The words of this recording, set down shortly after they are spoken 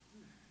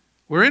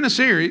We're in a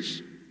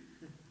series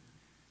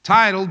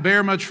titled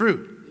Bear Much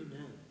Fruit.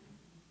 Amen.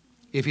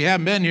 If you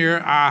haven't been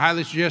here, I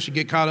highly suggest you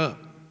get caught up.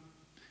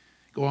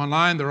 Go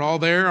online. They're all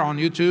there on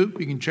YouTube.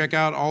 You can check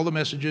out all the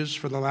messages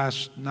for the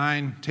last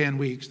 9, 10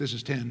 weeks. This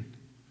is 10.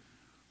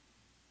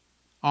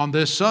 On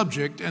this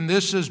subject. And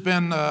this has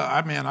been,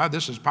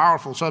 this is a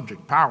powerful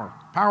subject.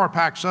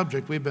 Power-packed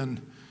subject. We've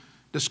been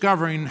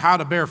discovering how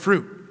to bear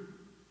fruit.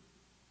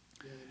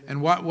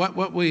 And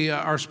what we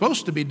are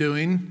supposed to be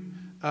doing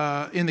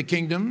in the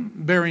kingdom,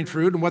 bearing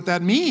fruit, and what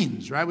that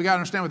means, right? We got to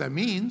understand what that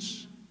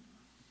means.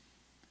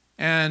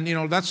 And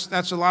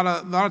that's a lot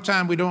of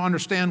time we don't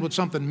understand what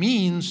something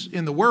means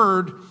in the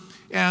Word,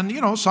 and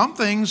some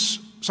things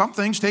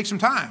take some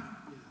time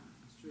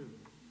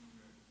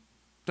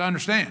to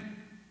understand.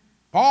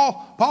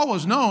 Paul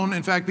was known.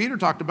 In fact, Peter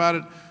talked about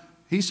it.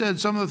 He said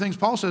some of the things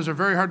Paul says are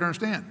very hard to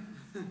understand.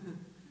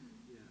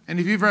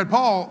 And if you've read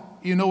Paul,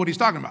 you know what he's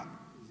talking about.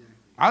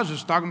 I was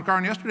just talking to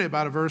Karen yesterday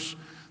about a verse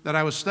that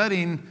I was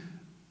studying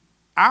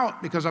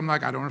out because I'm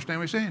like, I don't understand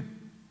what he's saying.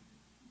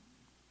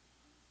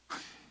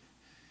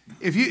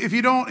 If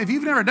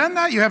you've never done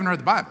that, you haven't read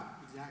the Bible.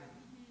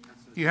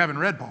 You haven't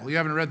read Paul. You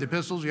haven't read the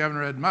epistles. You haven't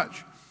read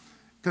much.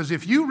 Because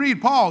if you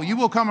read Paul, you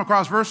will come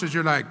across verses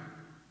you're like,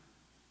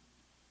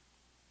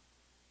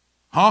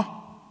 huh?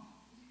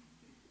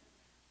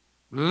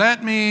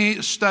 Let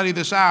me study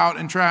this out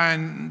and try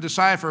and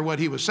decipher what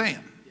he was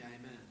saying. Yeah,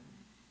 amen.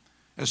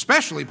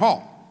 Especially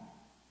Paul.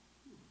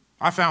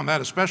 I found that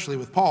especially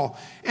with Paul.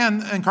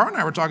 And Carl and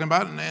I were talking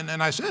about it,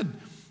 and I said,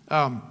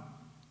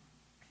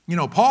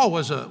 Paul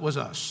was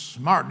a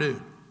smart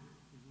dude.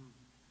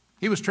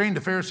 He was trained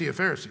to Pharisee of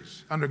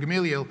Pharisees. Under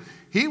Gamaliel,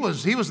 he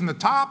was in the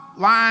top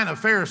line of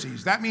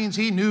Pharisees. That means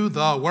he knew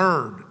the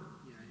Word.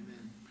 Yeah,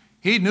 amen.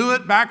 He knew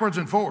it backwards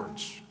and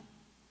forwards.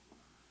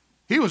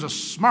 He was a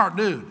smart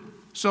dude.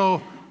 So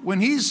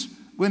when he's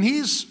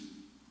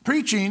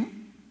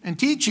preaching and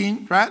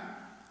teaching, right,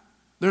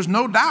 there's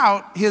no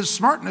doubt his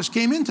smartness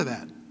came into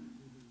that.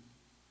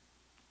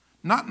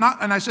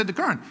 And I said to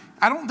Karen,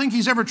 I don't think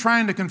he's ever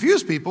trying to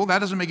confuse people. That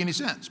doesn't make any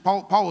sense.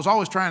 Paul was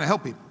always trying to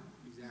help people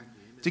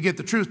to get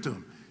the truth to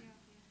them.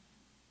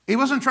 He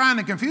wasn't trying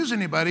to confuse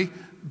anybody,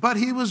 but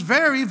he was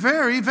very,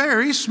 very,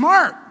 very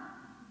smart.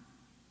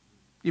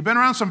 You've been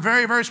around some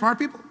very, very smart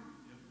people?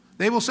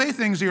 They will say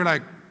things that you're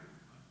like,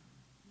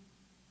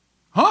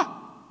 huh?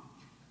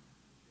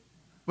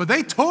 But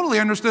they totally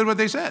understood what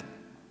they said.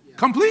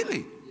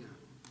 Completely.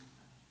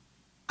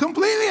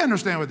 Completely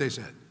understand what they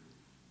said.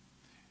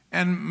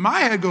 And my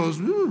head goes,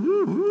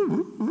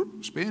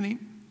 spinning.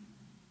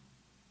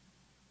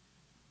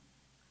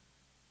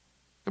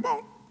 Come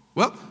on.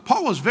 Well,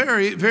 Paul was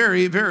very,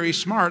 very, very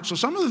smart. So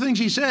some of the things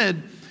he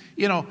said,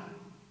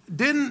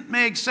 didn't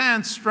make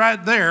sense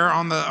right there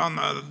on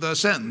the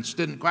sentence.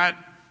 Didn't quite.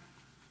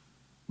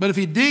 But if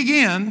you dig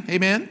in,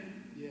 amen?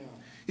 Yeah.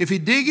 If you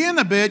dig in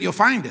a bit, you'll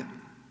find it.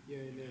 Yeah,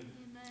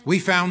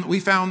 amen.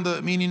 We found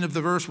the meaning of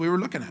the verse we were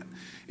looking at.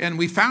 And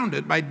we found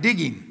it by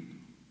digging.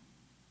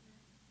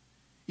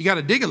 You got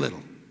to dig a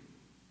little.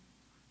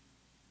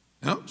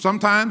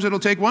 Sometimes it'll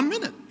take 1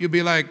 minute. You'll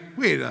be like,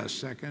 wait a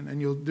second, and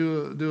you'll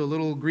do a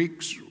little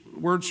Greek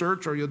word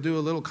search, or you'll do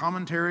a little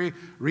commentary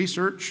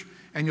research,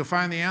 and you'll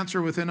find the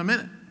answer within a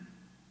minute.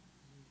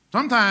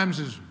 Sometimes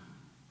it's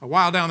a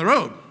while down the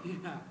road.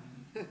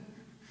 Yeah.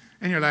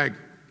 And you're like,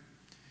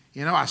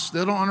 I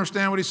still don't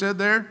understand what he said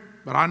there,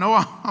 but I know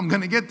I'm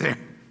going to get there.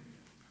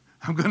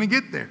 I'm going to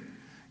get there.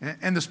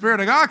 And the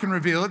Spirit of God can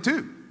reveal it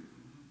too.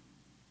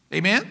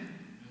 Amen? Amen?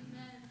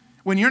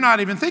 When you're not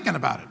even thinking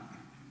about it.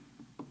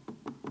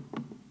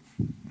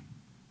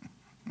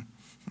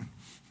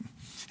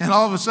 And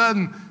all of a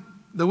sudden,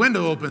 the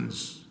window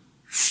opens.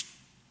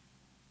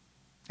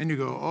 And you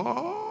go,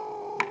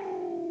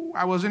 oh,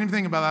 I wasn't even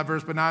thinking about that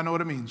verse, but now I know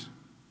what it means.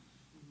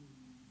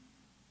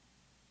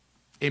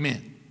 Amen.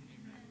 Amen.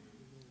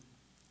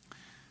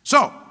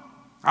 So,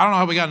 I don't know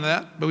how we got into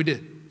that, but we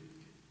did.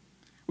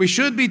 We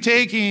should be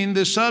taking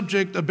the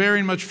subject of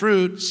bearing much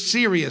fruit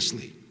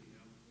seriously.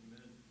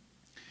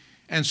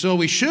 And so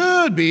we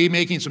should be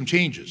making some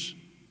changes.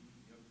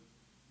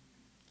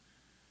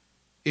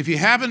 If you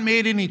haven't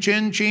made any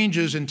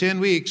changes in 10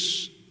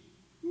 weeks,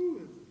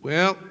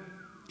 well,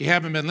 you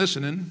haven't been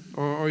listening,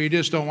 or you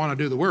just don't want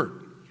to do the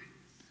Word.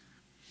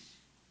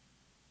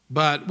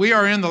 But we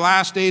are in the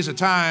last days of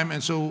time,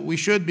 and so we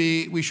should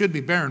be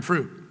bearing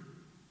fruit.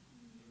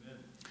 Amen.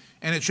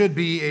 And it should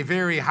be a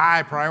very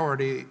high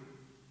priority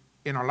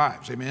in our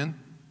lives. Amen?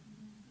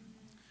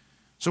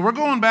 So we're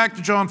going back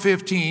to John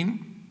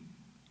 15,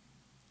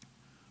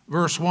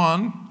 verse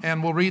 1,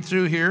 and we'll read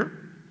through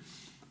here.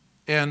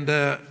 And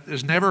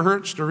it never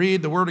hurts to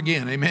read the Word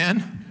again.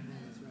 Amen?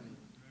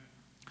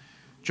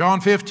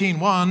 John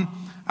 15:1,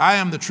 I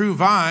am the true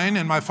vine,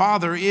 and my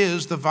Father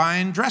is the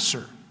vine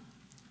dresser.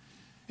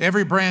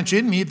 Every branch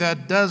in me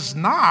that does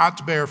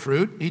not bear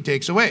fruit, he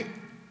takes away.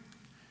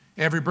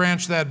 Every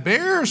branch that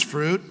bears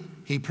fruit,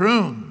 he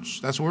prunes.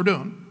 That's what we're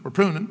doing. We're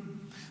pruning.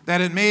 That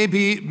it may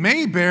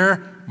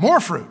bear more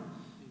fruit.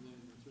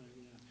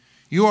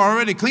 You are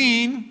already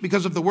clean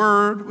because of the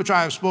word which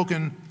I have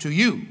spoken to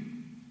you.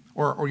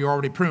 Or you're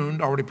already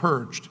pruned, already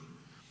purged.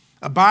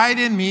 Abide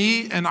in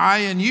me, and I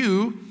in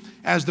you,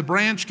 as the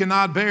branch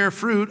cannot bear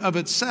fruit of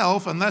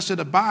itself unless it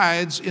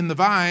abides in the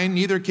vine,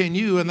 neither can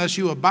you unless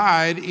you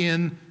abide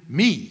in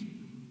me.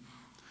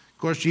 Of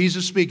course,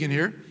 Jesus speaking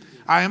here.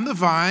 I am the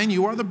vine,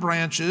 you are the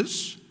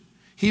branches.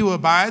 He who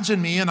abides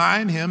in me and I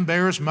in him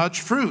bears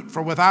much fruit.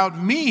 For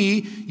without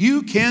me,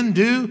 you can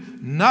do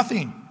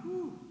nothing.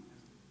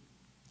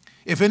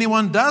 If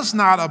anyone does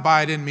not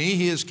abide in me,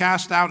 he is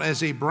cast out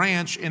as a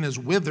branch and is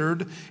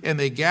withered, and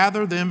they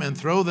gather them and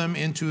throw them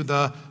into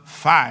the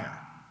fire,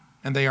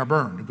 and they are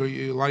burned.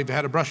 A lot of you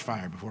had a brush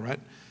fire before, right?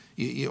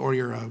 Or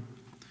your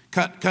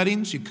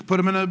cuttings, you put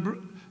them in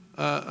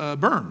a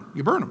burn.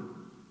 You burn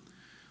them.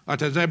 A lot of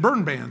times they have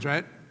burn bans,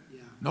 right?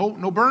 Yeah.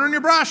 No burning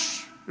your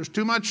brush. There's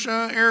too much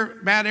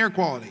bad air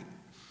quality.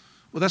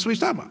 Well, that's what he's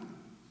talking about.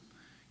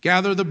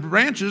 Gather the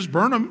branches,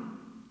 burn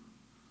them,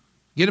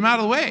 get them out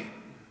of the way.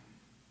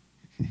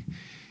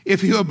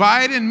 If you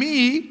abide in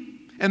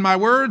me and my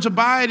words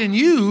abide in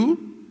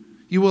you,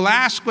 you will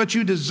ask what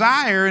you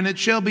desire and it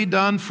shall be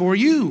done for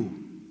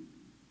you.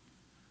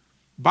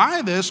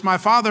 By this my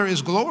Father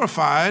is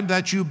glorified,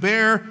 that you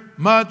bear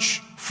much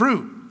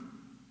fruit,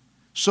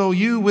 so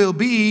you will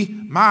be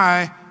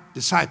my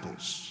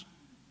disciples.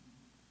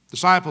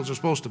 Disciples are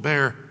supposed to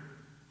bear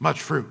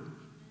much fruit.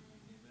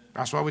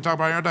 That's why we talk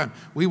about it all the time.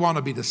 We want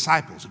to be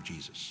disciples of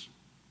Jesus.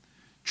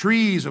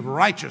 Trees of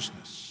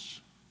righteousness.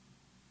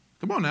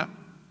 Come on now.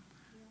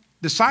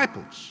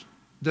 Disciples.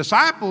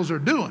 Disciples are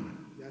doing.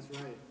 That's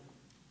right.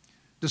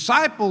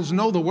 Disciples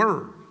know the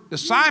word.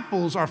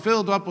 Disciples are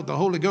filled up with the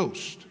Holy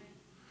Ghost.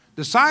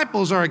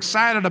 Disciples are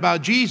excited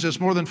about Jesus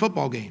more than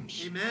football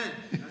games. Amen.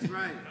 That's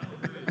right.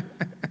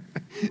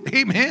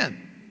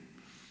 Amen.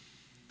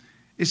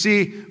 You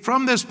see,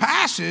 from this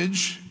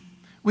passage,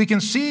 we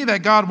can see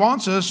that God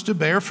wants us to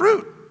bear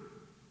fruit.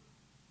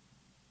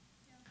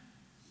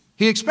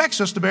 He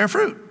expects us to bear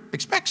fruit.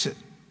 Expects it.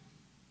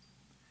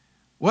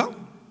 Well,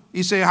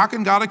 you say, how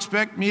can God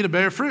expect me to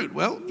bear fruit?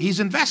 Well, he's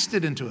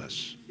invested into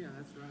us. Yeah,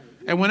 that's right.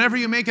 And whenever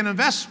you make an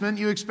investment,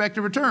 you expect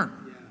a return.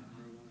 Yeah.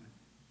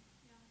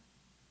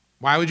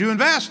 Why would you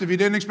invest if you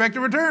didn't expect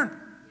a return?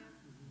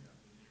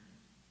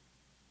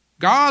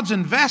 God's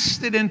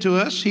invested into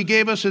us. He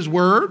gave us his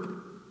word.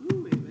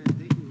 Ooh, amen.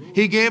 Thank you, Lord.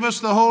 He gave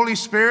us the Holy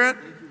Spirit.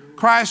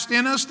 Christ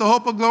in us, the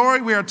hope of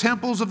glory. We are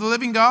temples of the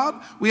living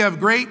God. We have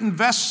great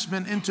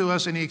investment into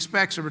us, and he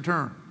expects a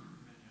return.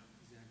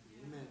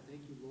 Amen.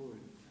 Thank you, Lord.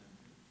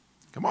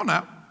 Come on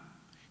now.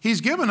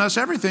 He's given us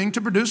everything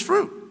to produce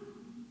fruit.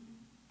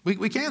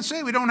 We can't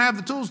say we don't have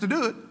the tools to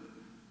do it.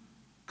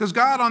 Because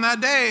God on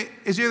that day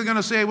is either going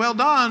to say, well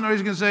done, or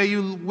he's going to say,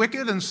 you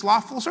wicked and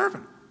slothful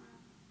servant.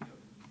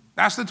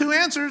 That's the two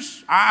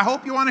answers. I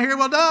hope you want to hear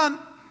well done.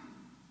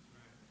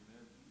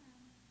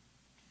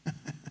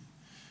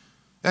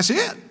 That's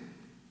it.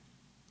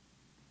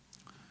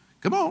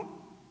 Come on.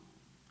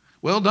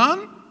 Well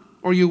done,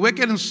 or you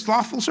wicked and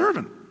slothful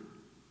servant.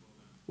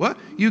 What?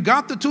 You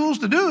got the tools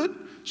to do it.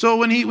 So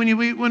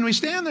when we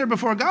stand there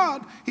before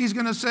God, he's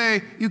going to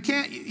say, you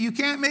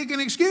can't make an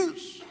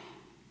excuse.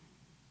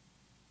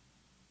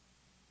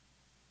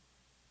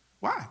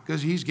 Why?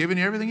 Because he's given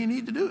you everything you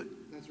need to do it.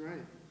 That's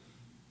right.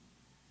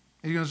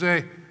 He's going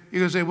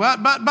to say,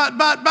 what? But.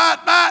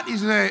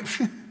 He's going to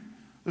say,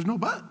 there's no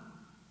but.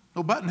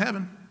 No but in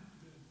heaven.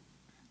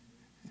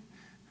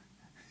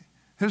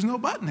 There's no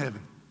but in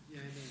heaven. Yeah,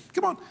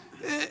 come on.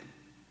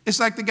 It's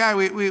like the guy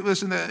we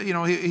listened to,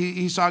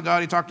 he saw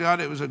God, he talked to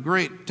God. It was a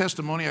great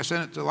testimony. I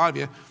sent it to a lot of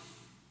you.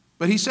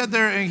 But he sat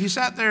there and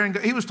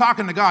he was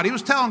talking to God. He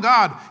was telling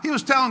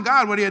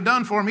God what he had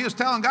done for him. He was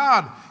telling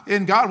God,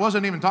 and God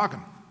wasn't even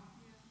talking.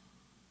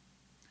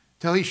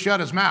 Till he shut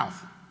his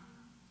mouth.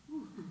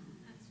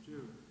 That's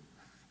true.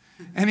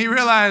 And he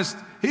realized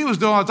he was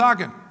doing all the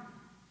talking.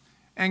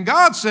 And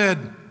God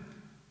said,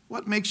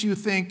 what makes you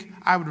think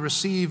I would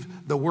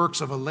receive the works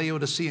of a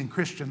Laodicean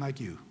Christian like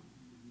you?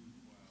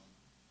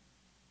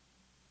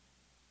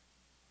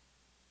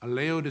 A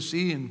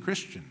Laodicean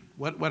Christian.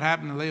 What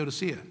happened to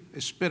Laodicea? They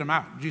spit him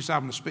out. Jesus said,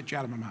 I'm going to spit you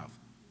out of my mouth.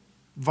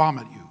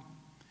 Vomit you.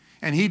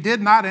 And he did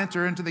not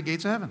enter into the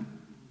gates of heaven.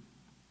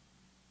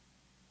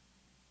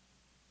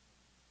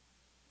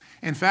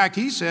 In fact,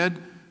 he said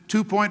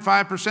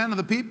 2.5% of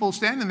the people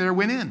standing there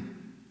went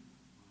in.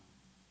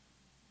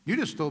 You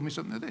just told me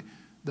something today.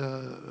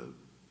 The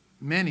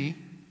many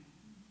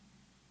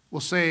will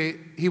say,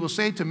 he will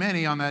say to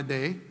many on that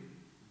day,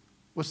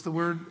 what's the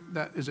word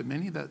that, is it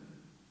many? That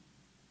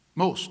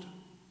most.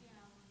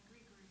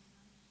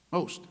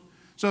 Most.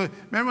 So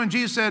remember when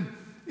Jesus said,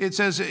 it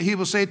says he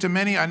will say to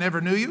many, I never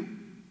knew you?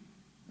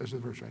 That's the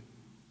verse, right?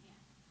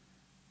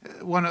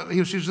 He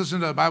was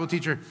listening to a Bible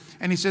teacher,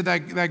 and he said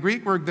that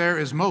Greek word there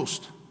is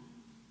most.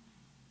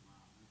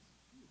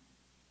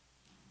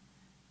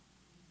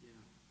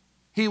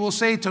 He will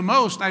say to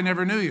most, I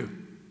never knew you.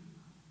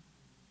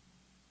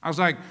 I was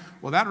like,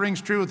 well, that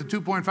rings true with the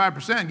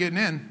 2.5% getting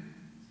in.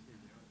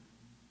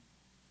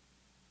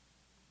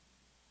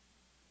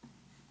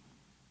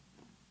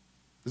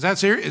 Is that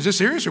serious? Is this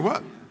serious or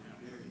what?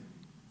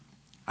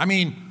 I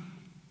mean,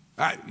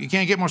 you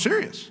can't get more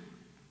serious.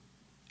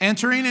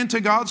 Entering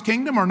into God's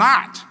kingdom or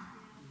not.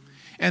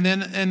 And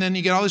then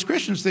you get all these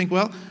Christians think,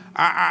 well,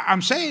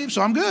 I'm saved,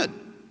 so I'm good.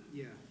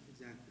 Yeah,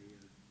 exactly.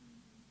 Yeah.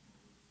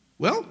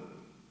 Well,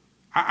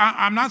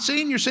 I'm not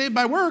saying you're saved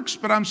by works,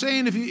 but I'm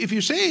saying if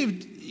you're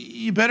saved,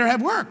 you better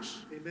have works.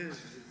 Amen.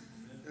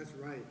 That's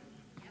right.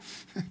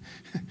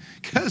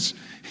 Because,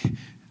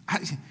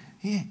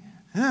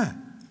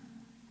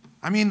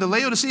 I mean, the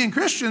Laodicean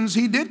Christians,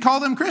 he did call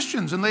them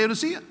Christians in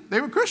Laodicea.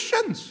 They were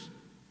Christians.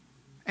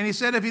 And he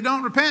said, if you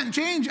don't repent and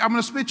change, I'm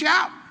going to spit you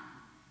out.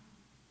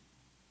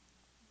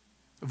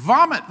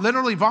 Vomit,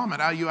 literally vomit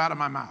you out of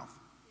my mouth.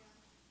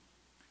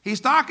 He's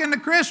talking to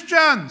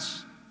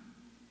Christians.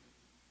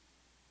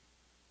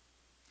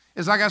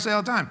 It's like I say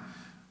all the time.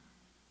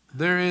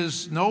 There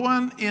is no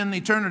one in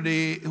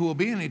eternity who will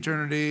be in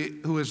eternity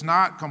who is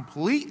not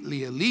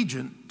completely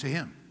allegiant to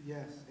him.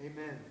 Yes,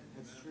 amen.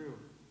 That's true.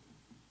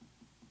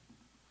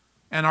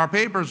 And our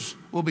papers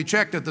will be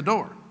checked at the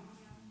door.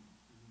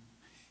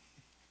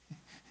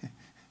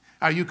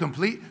 Are you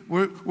complete?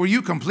 Were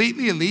you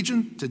completely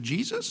allegiant to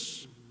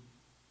Jesus?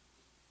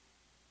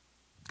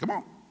 Come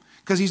on.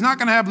 Because he's not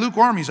going to have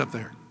lukewarmies up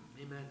there.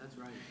 Amen. That's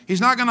right.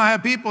 He's not going to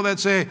have people that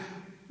say,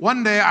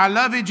 one day I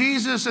love you,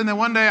 Jesus, and then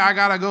one day I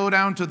got to go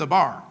down to the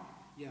bar.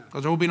 Yeah.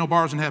 Because there will be no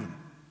bars in heaven.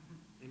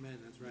 Amen.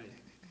 That's right.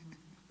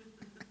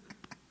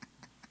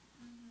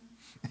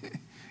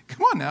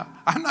 Come on now.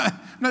 I'm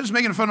not just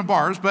making fun of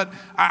bars, but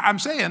I'm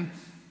saying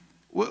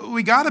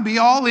we got to be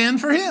all in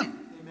for him.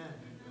 Amen.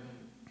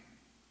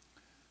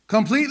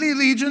 Completely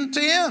allegiant to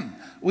him.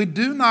 We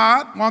do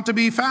not want to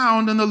be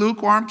found in the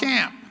lukewarm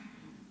camp.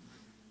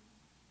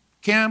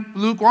 Camp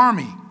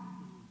lukewarmy.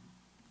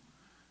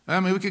 I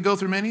mean, we could go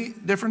through many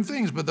different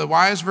things, but the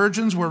wise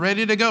virgins were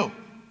ready to go.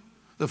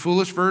 The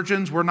foolish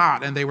virgins were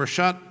not, and they were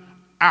shut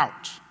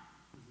out.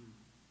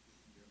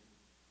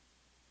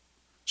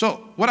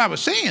 So what I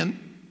was saying,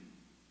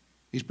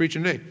 he's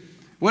preaching today.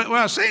 What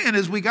I was saying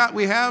is we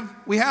have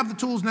the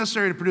tools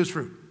necessary to produce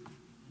fruit.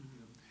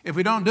 If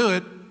we don't do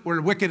it, we're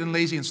wicked and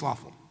lazy and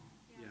slothful.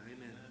 Yeah,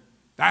 amen.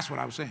 That's what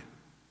I was saying.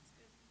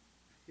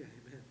 Yeah,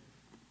 amen.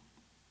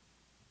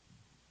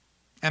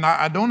 And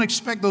I don't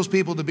expect those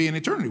people to be in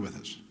eternity with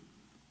us.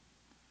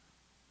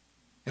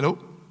 Hello?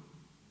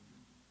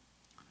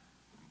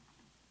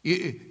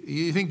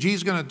 You think Jesus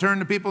is going to turn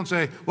to people and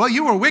say, well,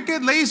 you were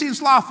wicked, lazy, and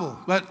slothful,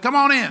 but come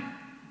on in.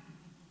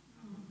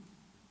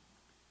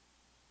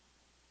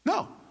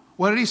 No.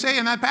 What did he say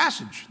in that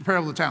passage, the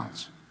parable of the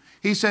talents?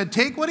 He said,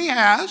 take what he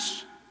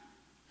has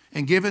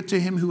and give it to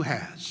him who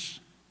has,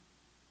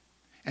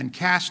 and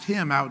cast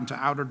him out into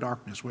outer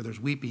darkness where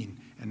there's weeping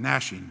and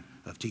gnashing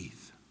of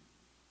teeth.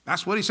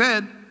 That's what he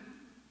said.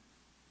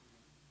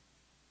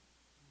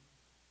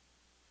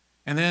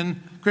 And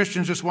then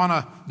Christians just want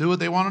to do what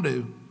they want to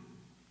do.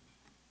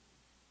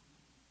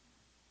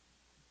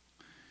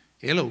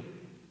 Hello.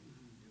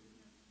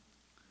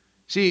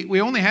 See,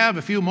 we only have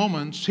a few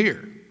moments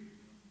here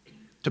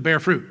to bear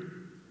fruit.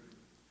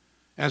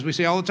 As we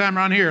say all the time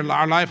around here,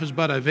 our life is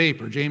but a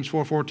vapor, James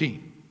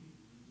 4:14.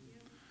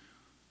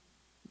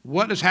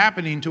 What is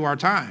happening to our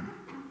time?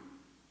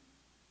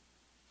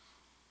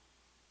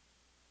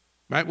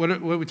 Right? What are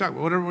we talking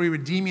about? What are we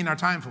redeeming our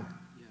time for?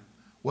 Yeah.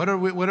 What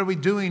are we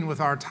doing with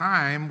our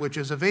time, which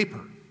is a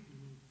vapor?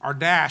 Our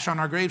dash on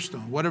our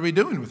gravestone. What are we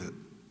doing with it?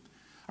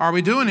 Are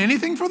we doing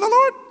anything for the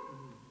Lord?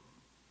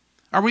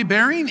 Are we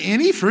bearing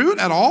any fruit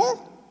at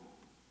all?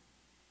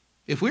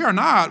 If we are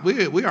not,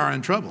 we are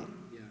in trouble.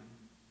 Yeah.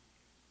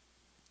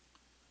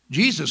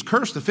 Jesus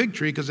cursed the fig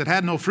tree because it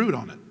had no fruit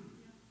on it.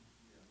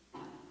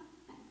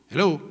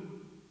 Hello?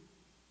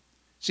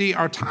 See,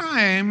 our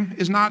time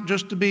is not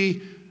just to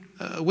be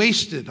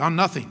wasted on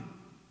nothing.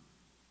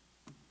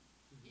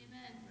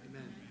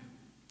 Amen.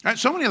 Right?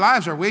 So many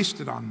lives are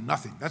wasted on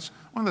nothing. That's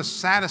one of the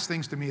saddest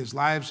things to me is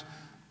lives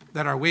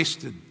that are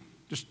wasted,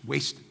 just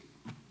wasted.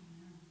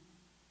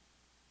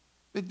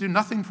 They do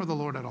nothing for the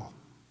Lord at all.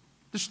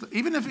 Just,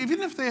 even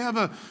if they have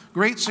a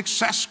great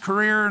success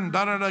career and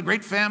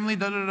great family,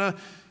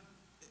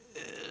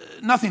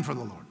 nothing for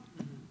the Lord.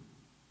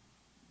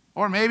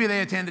 Or maybe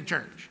they attended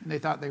church and they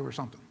thought they were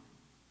something.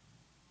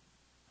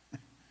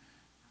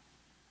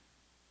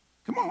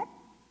 Come on.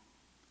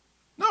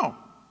 No.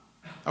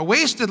 A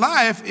wasted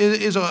life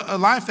is a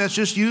life that's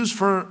just used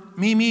for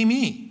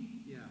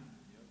me. Yeah.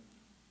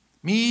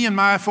 Me and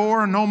my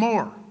four and no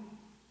more.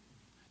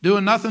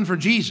 Doing nothing for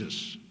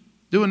Jesus.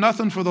 Doing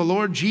nothing for the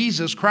Lord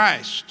Jesus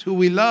Christ, who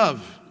we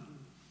love.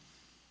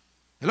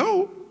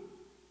 Hello?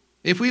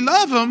 If we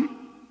love him,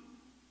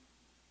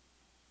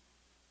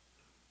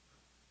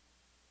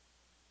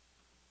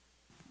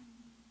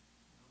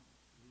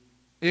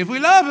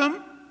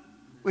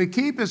 we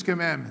keep his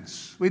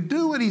commandments. We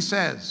do what he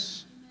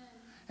says.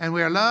 And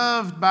we are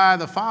loved by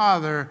the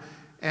Father,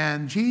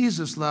 and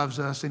Jesus loves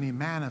us, and he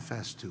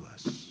manifests to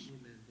us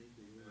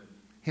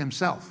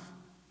himself.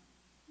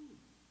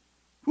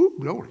 Woo,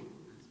 glory.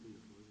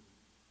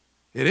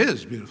 It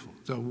is beautiful.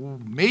 It's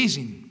an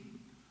amazing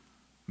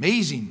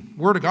Amazing.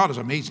 Word of God is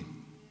amazing.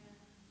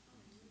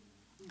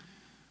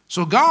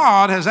 So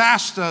God has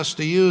asked us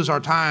to use our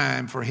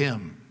time for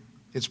Him.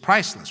 It's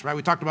priceless, right?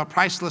 We talked about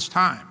priceless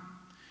time.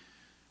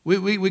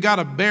 We got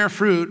to bear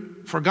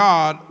fruit for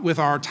God with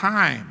our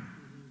time.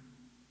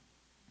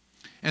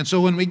 And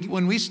so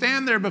when we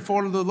stand there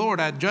before the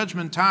Lord at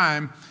judgment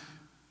time,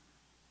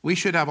 we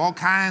should have all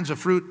kinds of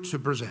fruit to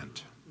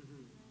present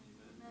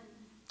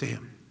to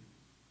Him.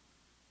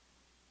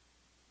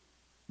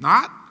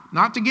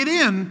 Not to get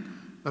in,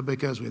 but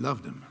because we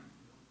loved Him.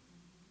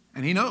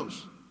 And He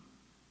knows.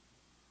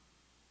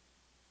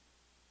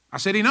 I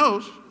said He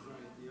knows.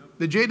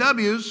 The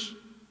JWs,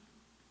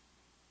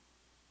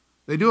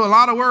 they do a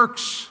lot of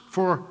works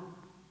for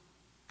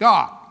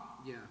God.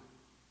 Yeah.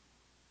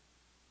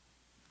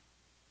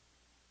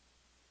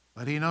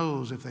 But He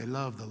knows if they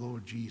love the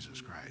Lord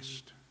Jesus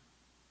Christ.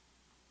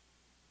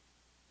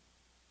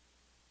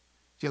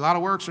 See, a lot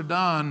of works are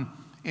done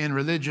in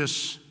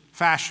religious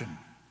fashion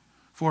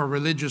for a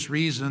religious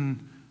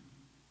reason,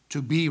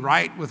 to be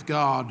right with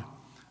God.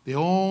 The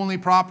only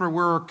proper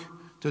work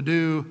to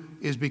do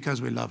is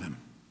because we love Him.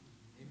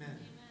 Amen.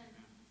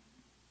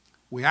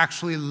 We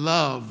actually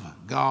love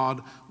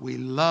God. We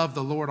love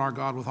the Lord our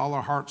God with all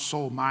our heart,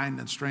 soul, mind,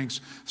 and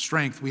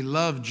strength. We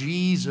love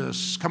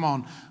Jesus. Come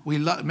on.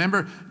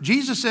 Remember,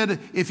 Jesus said,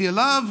 if you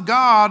love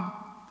God,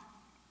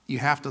 you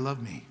have to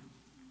love me.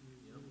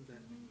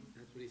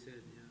 That's what He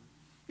said, yeah.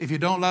 If you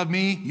don't love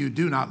me, you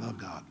do not love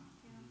God.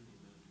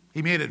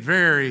 He made it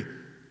very,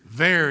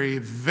 very,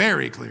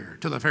 very clear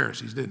to the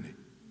Pharisees, didn't He?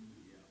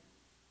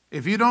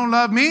 If you don't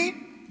love me,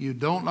 you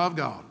don't love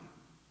God.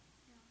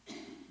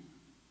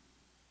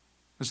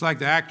 It's like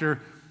the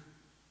actor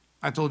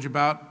I told you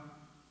about,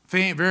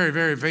 very,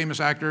 very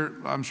famous actor.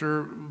 I'm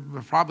sure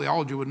probably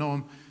all of you would know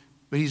him,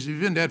 but he's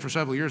been dead for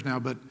several years now.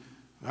 But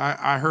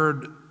I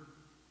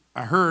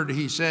heard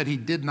he said he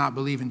did not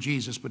believe in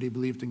Jesus, but he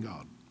believed in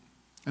God.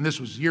 And this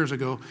was years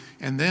ago.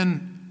 And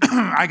then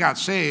I got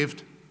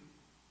saved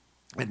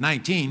at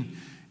 19,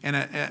 and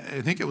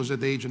I think it was at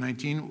the age of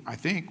 19,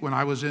 when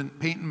I was in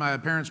painting my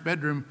parents'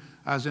 bedroom,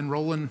 I was in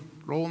rolling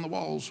the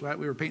walls, right?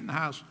 We were painting the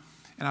house,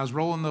 and I was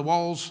rolling the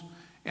walls,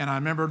 and I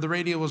remember the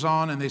radio was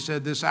on, and they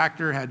said this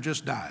actor had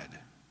just died.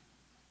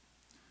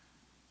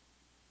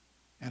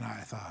 And I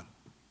thought,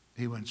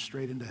 he went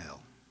straight into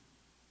hell.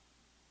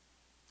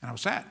 And I was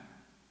sad,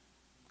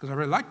 because I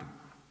really liked him.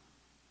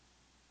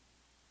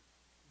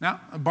 Now,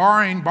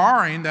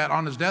 barring that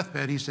on his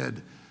deathbed, he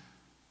said,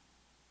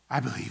 I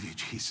believe you,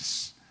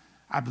 Jesus.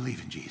 I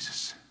believe in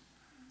Jesus.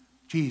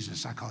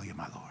 Jesus, I call you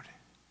my Lord.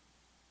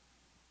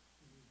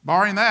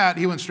 Barring that,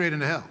 he went straight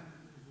into hell.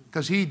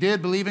 Because he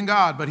did believe in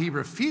God, but he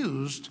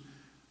refused,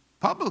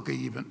 publicly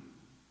even,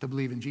 to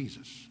believe in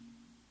Jesus.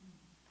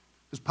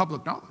 It's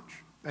public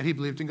knowledge that he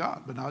believed in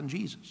God, but not in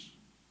Jesus.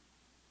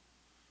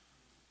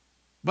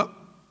 But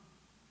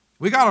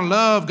we got to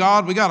love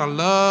God. We got to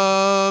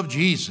love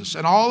Jesus.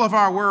 And all of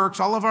our works,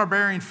 all of our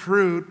bearing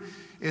fruit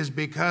is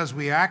because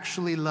we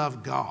actually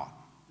love God.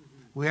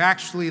 We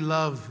actually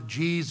love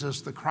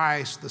Jesus the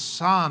Christ, the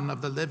Son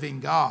of the living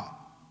God.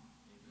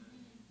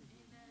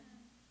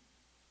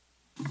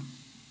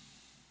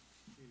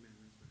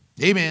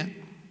 Amen.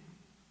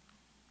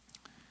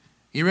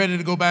 You ready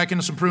to go back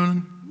into some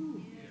pruning?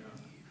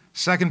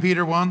 2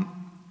 Peter 1.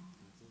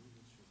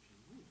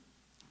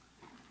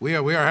 We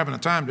are having a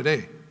time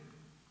today.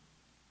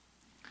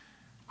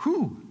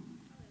 Whew.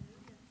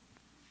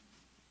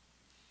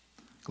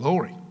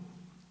 Glory.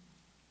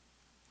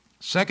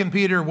 2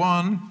 Peter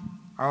 1,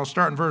 I'll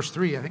start in verse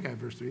 3. I think I have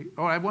verse 3.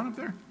 Oh, I have one up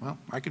there? Well,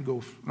 I could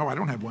go. No, I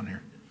don't have one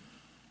here.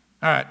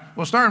 All right,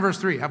 we'll start in verse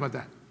 3. How about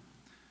that?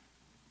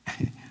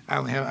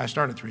 I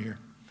started 3 here.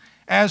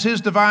 As His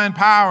divine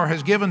power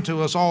has given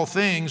to us all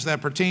things that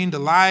pertain to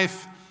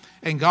life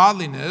and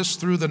godliness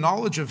through the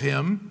knowledge of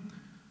Him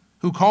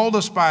who called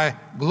us by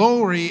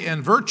glory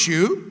and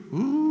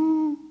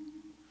virtue,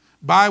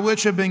 by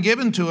which have been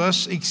given to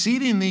us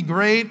exceedingly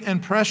great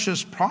and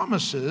precious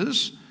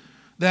promises,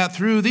 that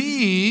through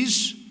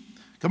these,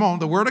 come on,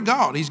 the Word of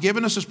God, He's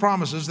given us His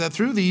promises, that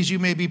through these you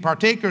may be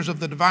partakers of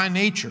the divine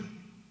nature,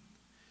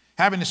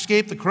 having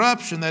escaped the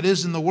corruption that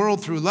is in the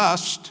world through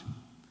lust,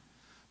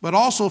 but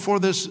also for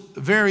this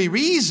very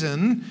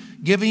reason,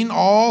 giving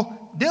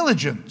all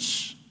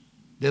diligence.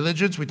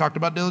 Diligence, we talked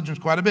about diligence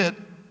quite a bit.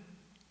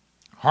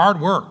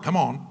 Hard work, come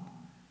on.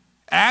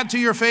 Add to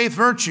your faith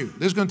virtue.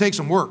 This is going to take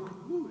some work.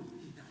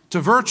 To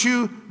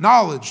virtue,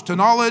 knowledge. To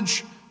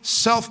knowledge,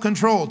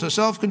 self-control. To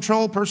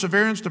self-control,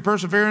 perseverance. To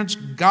perseverance,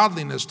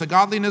 godliness. To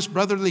godliness,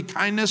 brotherly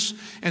kindness.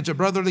 And to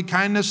brotherly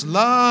kindness,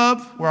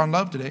 love. We're on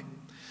love today.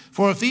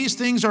 For if these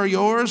things are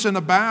yours and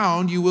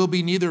abound, you will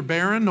be neither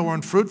barren nor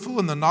unfruitful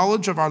in the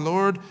knowledge of our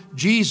Lord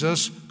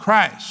Jesus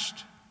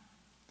Christ.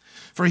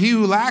 For he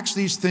who lacks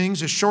these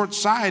things is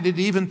short-sighted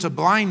even to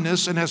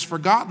blindness, and has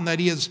forgotten that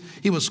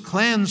he was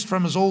cleansed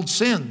from his old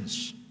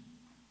sins.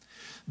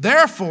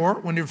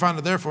 Therefore, when you find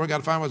the therefore, you got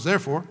to find what's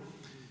therefore.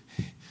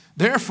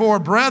 Therefore,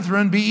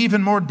 brethren, be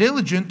even more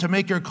diligent to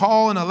make your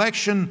call and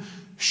election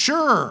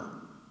sure.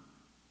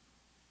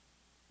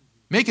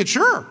 Make it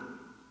sure.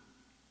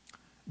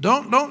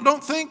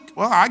 Don't think,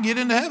 well, I get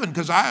into heaven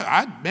because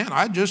I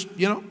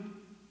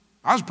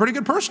was a pretty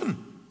good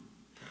person.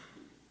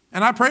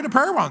 And I prayed a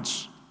prayer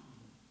once.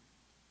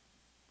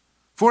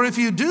 For if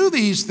you do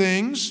these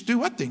things, do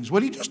what things?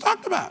 What he just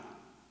talked about.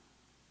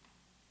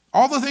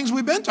 All the things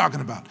we've been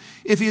talking about.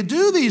 If you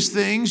do these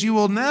things, you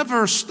will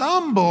never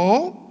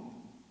stumble.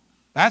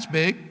 That's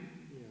big.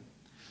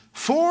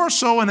 For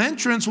so an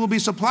entrance will be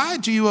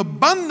supplied to you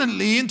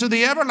abundantly into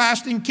the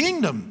everlasting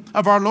kingdom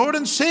of our Lord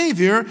and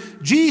Savior,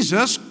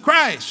 Jesus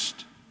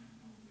Christ.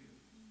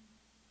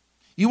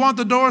 You want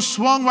the door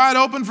swung wide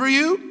open for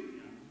you?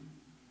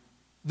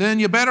 Then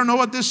you better know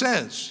what this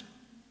says.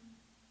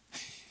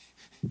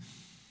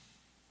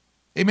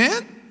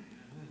 Amen?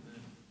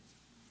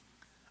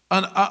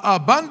 An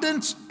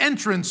abundant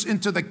entrance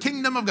into the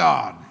kingdom of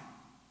God.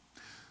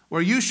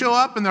 Where you show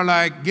up and they're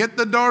like, get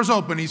the doors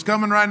open. He's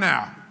coming right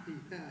now.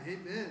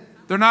 Amen.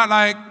 They're not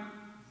like,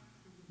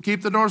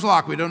 keep the doors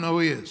locked. We don't know who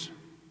he is.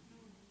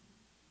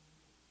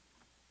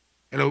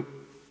 Hello.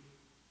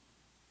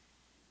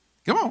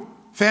 Come on.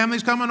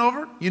 Family's coming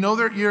over. You know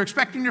you're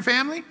expecting your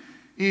family.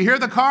 You hear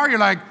the car. You're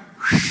like,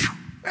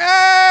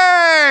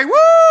 hey,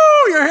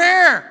 woo, you're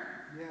here.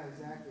 Yeah,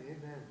 exactly.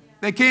 Amen.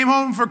 They came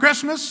home for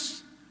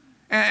Christmas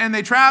and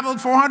they traveled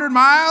 400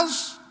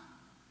 miles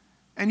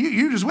and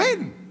you're just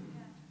waiting.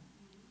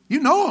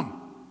 You know them.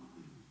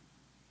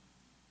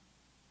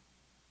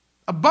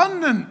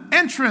 Abundant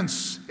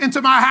entrance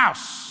into my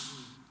house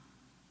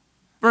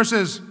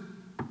versus,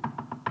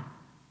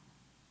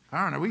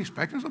 Karen, are we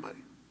expecting somebody?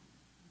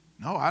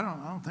 No, I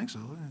don't think so.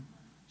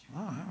 Oh,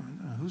 I don't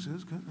know. Who's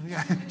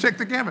yeah. Check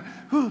the camera.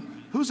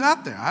 Who's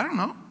out there? I don't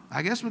know.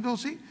 I guess we'll go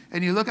see.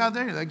 And you look out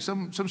there, like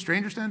some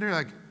stranger standing there,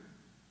 like,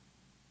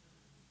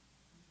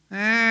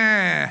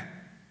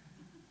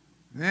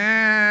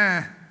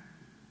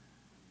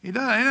 He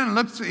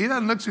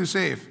doesn't look too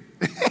safe.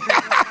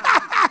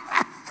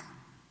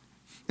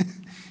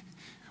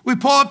 We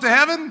pull up to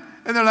heaven,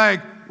 and they're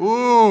like,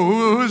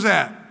 ooh, who's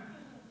that?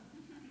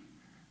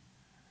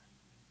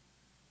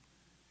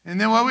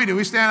 And then what we do,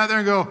 we stand out there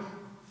and go,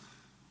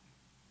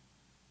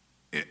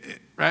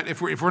 right?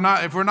 If we're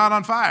not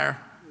on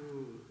fire,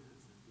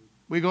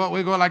 we go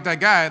like the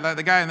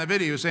guy in the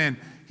video saying,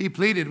 he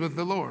pleaded with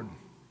the Lord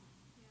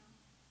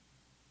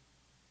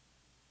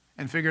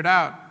and figured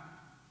out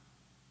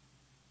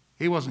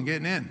he wasn't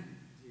getting in.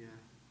 Yeah.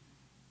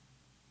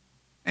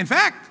 In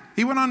fact,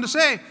 he went on to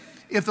say,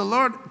 if the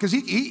Lord, because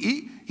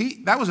he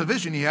that was a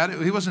vision he had.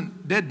 He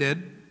wasn't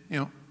dead.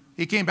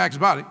 He came back to his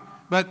body,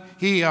 but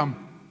he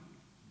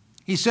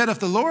said, if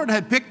the Lord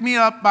had picked me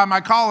up by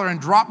my collar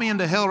and dropped me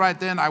into hell right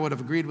then, I would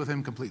have agreed with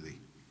him completely.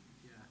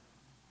 Yeah.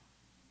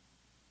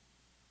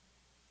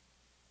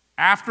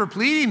 After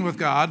pleading with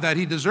God that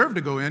he deserved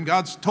to go in,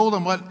 God told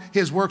him what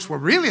his works were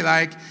really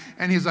like,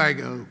 and he's like,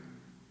 oh.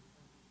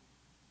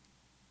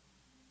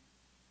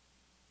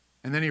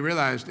 And then he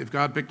realized if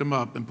God picked him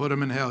up and put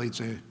him in hell, he'd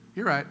say,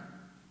 you're right.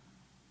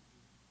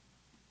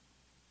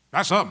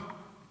 That's something.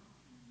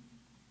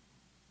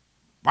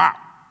 Wow.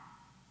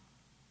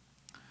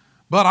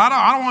 But I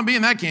don't want to be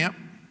in that camp.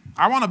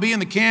 I want to be in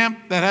the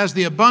camp that has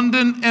the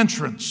abundant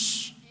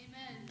entrance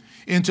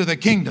into the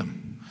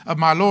kingdom of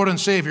my Lord and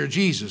Savior,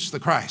 Jesus the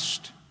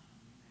Christ,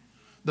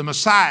 the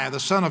Messiah, the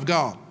Son of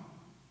God.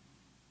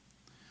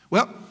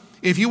 Well,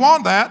 if you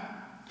want that,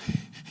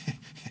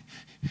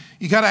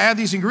 you got to add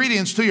these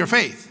ingredients to your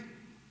faith.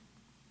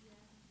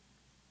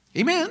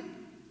 Amen.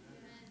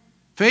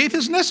 Faith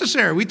is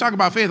necessary. We talk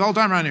about faith all the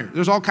time around here.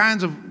 There's all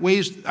kinds of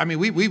ways. I mean,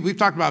 we've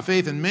talked about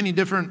faith in many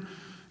different,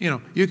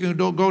 you can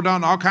go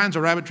down all kinds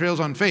of rabbit trails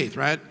on faith,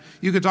 right?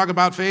 You could talk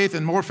about faith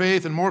and more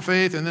faith and more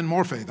faith and then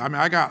more faith. I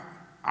mean,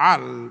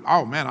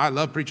 I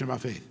love preaching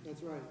about faith.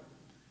 That's right.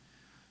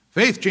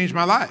 Faith changed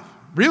my life.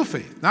 Real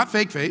faith, not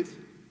fake faith.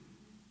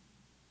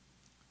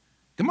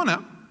 Come on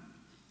now.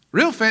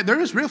 Real faith, there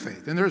is real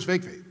faith and there is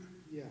fake faith.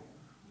 Yeah.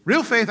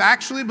 Real faith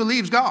actually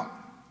believes God.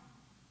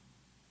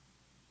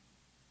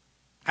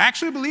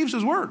 Actually believes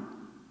his word.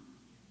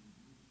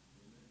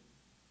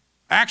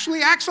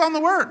 Actually acts on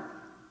the word.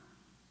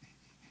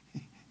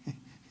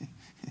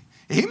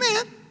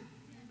 Amen.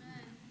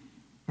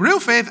 Real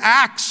faith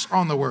acts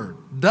on the word,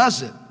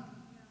 does it.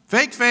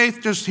 Fake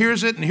faith just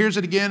hears it and hears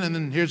it again and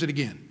then hears it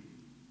again.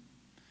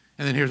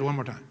 And then hears it one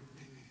more time.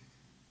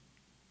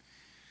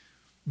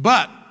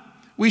 But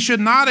we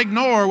should not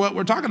ignore what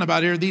we're talking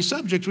about here. These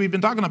subjects we've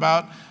been talking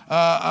about,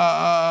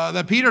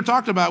 that Peter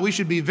talked about, we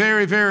should be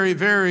very, very,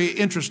 very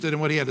interested in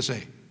what he had to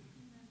say.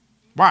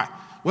 Why?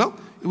 Well,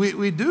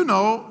 we do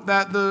know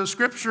that the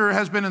scripture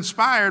has been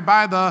inspired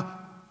by the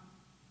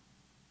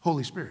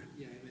Holy Spirit.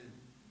 Yeah, amen.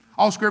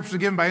 All scriptures are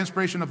given by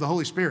inspiration of the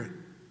Holy Spirit.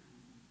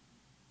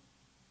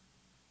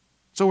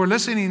 So we're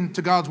listening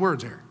to God's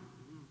words here.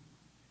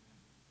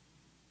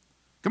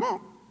 Come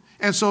on.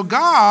 And so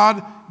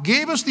God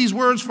gave us these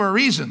words for a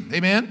reason.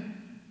 Amen?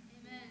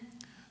 Amen.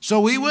 So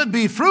we would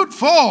be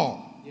fruitful.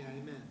 Yeah,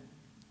 amen.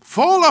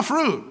 Full of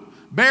fruit.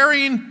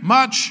 Bearing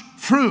much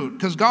fruit.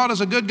 Because God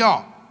is a good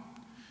God.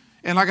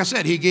 And like I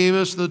said, he gave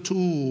us the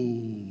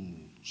tools.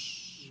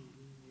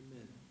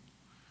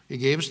 He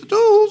gave us the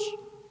tools.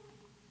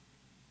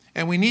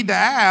 And we need to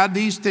add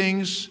these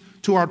things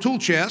to our tool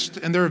chest,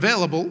 and they're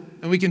available,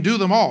 and we can do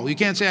them all. You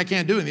can't say I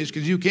can't do these,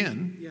 because you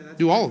can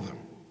do all of them.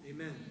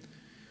 Amen.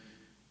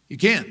 You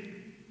can.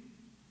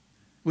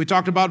 We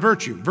talked about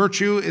virtue.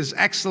 Virtue is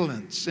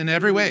excellence in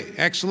every way.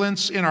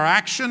 Excellence in our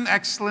action,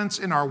 excellence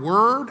in our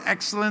word,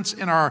 excellence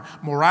in our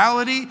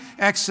morality,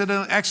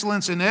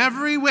 excellence in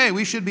every way.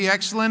 We should be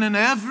excellent in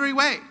every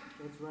way.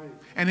 That's right.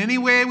 And any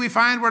way we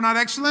find we're not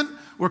excellent,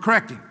 we're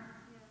correcting.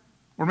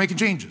 We're making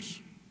changes.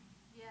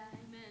 Yeah,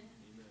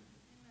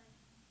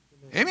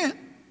 amen. Amen.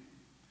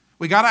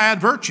 We got to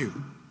add virtue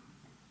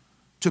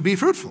to be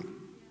fruitful.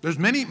 There's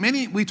many,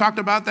 we talked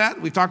about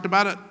that. We've talked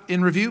about it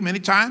in review many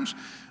times.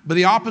 But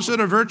the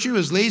opposite of virtue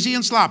is lazy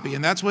and sloppy.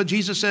 And that's what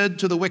Jesus said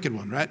to the wicked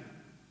one, right?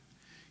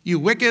 You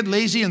wicked,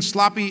 lazy, and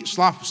sloppy,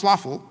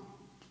 slothful.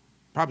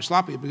 Probably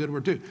sloppy would be a good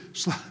word too.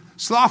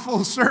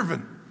 Slothful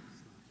servant.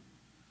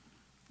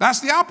 That's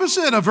the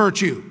opposite of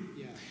virtue.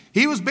 Yeah.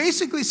 He was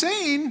basically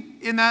saying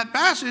in that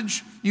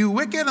passage, you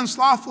wicked and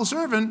slothful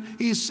servant,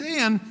 he's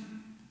saying,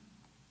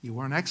 you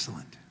weren't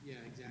excellent. Yeah,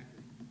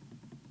 exactly.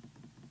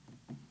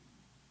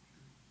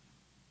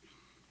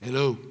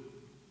 Hello.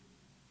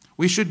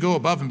 We should go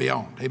above and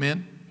beyond.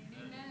 Amen?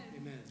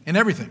 Amen. In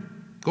everything.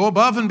 Go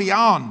above and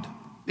beyond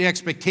the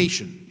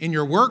expectation. In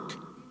your work,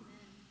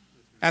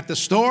 at the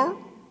store,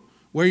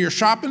 where you're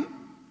shopping,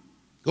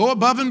 go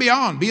above and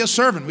beyond. Be a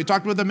servant. We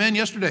talked with the men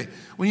yesterday.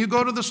 When you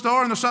go to the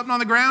store and there's something on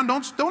the ground,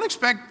 don't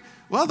expect,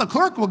 well, the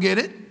clerk will get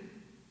it.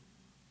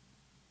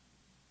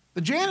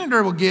 The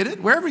janitor will get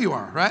it, wherever you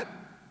are, right?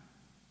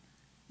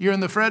 You're in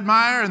the Fred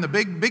Meyer and the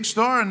big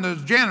store, and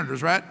there's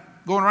janitors, right?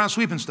 Going around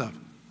sweeping stuff.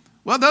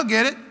 Well, they'll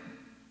get it.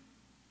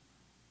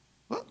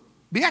 Well,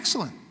 be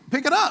excellent.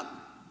 Pick it up.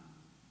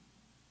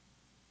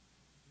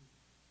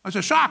 It's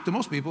a shock to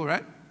most people,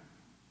 right?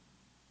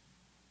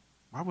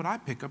 Why would I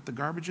pick up the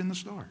garbage in the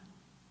store?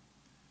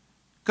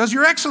 Because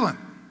you're excellent.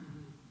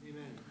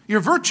 Amen.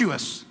 You're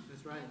virtuous.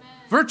 That's right.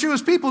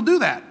 Virtuous people do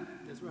that.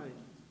 That's right.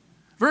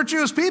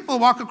 Virtuous people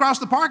walk across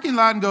the parking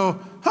lot and go,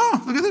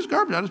 look at this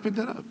garbage. I just picked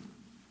that up.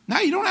 Now,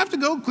 you don't have to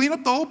go clean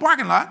up the whole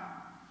parking lot.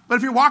 But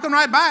if you're walking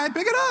right by it,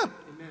 pick it up.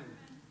 Amen.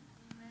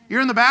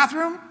 You're in the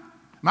bathroom.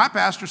 My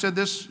pastor said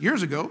this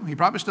years ago. He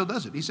probably still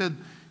does it. He said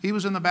he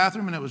was in the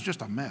bathroom and it was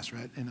just a mess,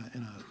 right, in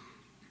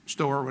a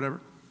store or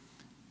whatever.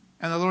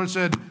 And the Lord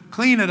said,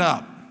 clean it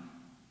up.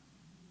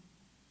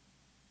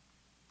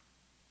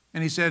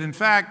 And he said, in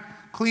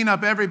fact, clean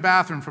up every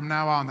bathroom from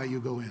now on that you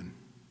go in.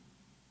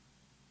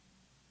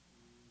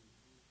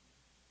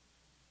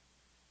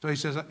 So he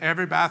says,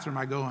 every bathroom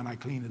I go in, I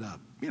clean it up.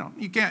 You know,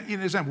 he doesn't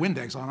have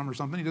Windex on him or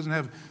something. He doesn't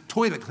have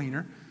toilet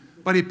cleaner.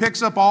 But he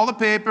picks up all the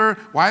paper,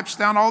 wipes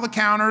down all the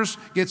counters,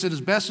 gets it as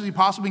best as he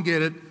possibly can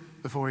get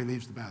it before he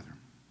leaves the bathroom.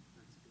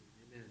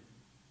 Amen.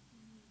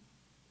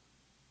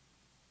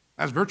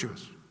 That's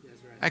virtuous.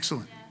 That's right.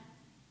 Excellent.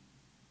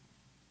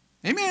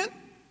 Amen.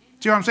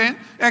 See what I'm saying?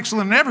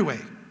 Excellent in every way.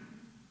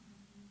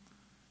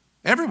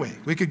 Every way.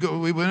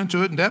 We went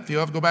into it in depth.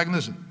 You'll have to go back and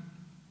listen.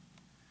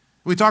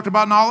 We talked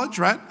about knowledge,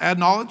 right? Add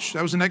knowledge.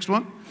 That was the next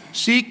one.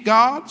 Seek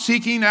God,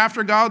 seeking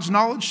after God's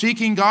knowledge,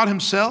 seeking God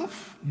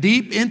himself.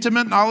 Deep,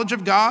 intimate knowledge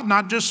of God,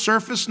 not just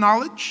surface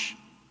knowledge.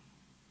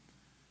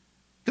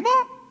 Come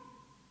on.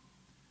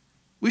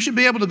 We should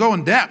be able to go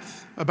in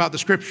depth about the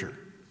Scripture.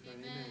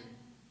 Amen.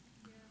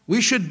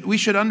 We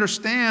should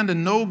understand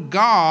and know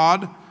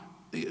God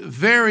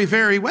very,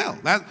 very well.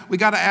 We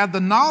got to add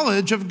the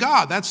knowledge of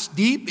God. That's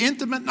deep,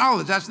 intimate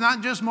knowledge. That's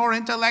not just more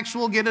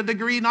intellectual, get a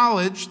degree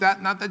knowledge.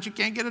 Not that you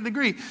can't get a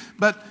degree,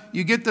 but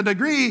you get the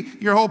degree.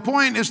 Your whole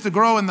point is to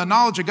grow in the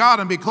knowledge of God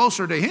and be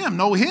closer to Him,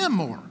 know Him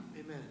more.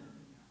 Amen.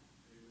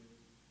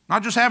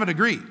 Not just have a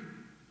degree.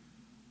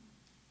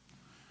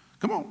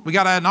 Come on, we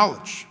got to add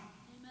knowledge.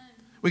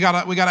 We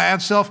got to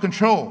add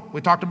self-control. We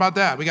talked about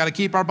that. We got to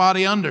keep our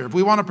body under. If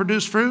we want to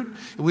produce fruit,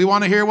 if we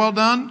want to hear well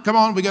done, come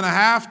on, we're going to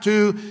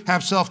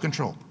have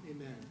self-control.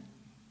 Amen.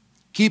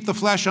 Keep the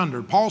flesh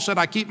under. Paul said,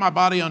 I keep my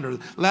body under,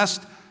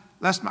 lest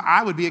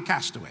I would be a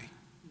castaway.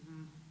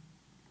 Mm-hmm.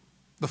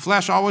 The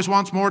flesh always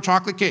wants more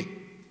chocolate cake.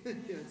 Yeah,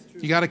 it's true.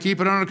 You got to keep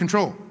it under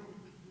control.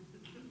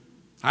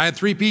 I had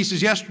 3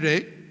 pieces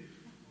yesterday,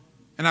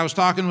 and I was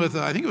talking with,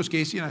 I think it was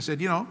Casey, and I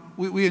said,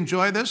 we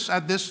enjoy this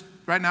at this,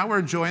 right now we're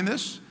enjoying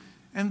this.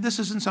 And this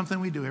isn't something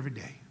we do every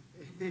day.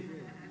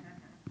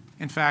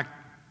 In fact,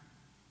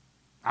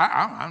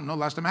 I don't know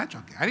last time I had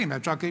chocolate cake. I didn't even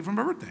have chocolate cake for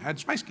my birthday. I had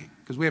spice cake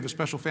because we have a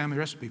special family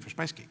recipe for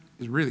spice cake.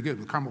 It's really good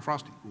with caramel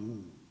frosting.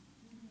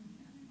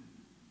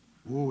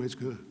 Ooh, it's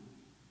good.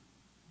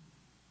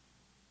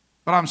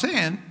 But I'm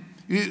saying,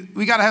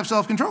 we got to have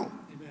self-control.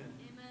 Amen.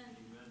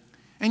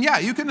 And yeah,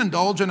 you can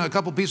indulge in a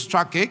couple pieces of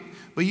chocolate cake,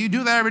 but you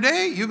do that every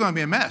day, you're going to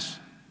be a mess.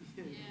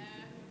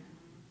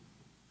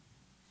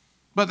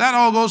 But that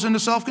all goes into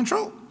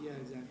self-control. Yeah,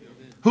 exactly.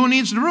 Amen. Who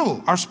needs to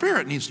rule? Our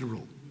spirit needs to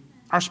rule.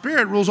 Our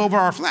spirit rules over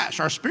our flesh.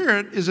 Our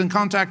spirit is in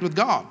contact with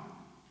God.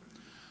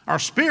 Our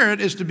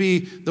spirit is to be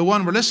the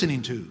one we're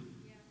listening to.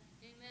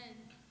 Amen.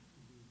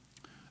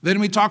 Then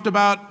we talked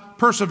about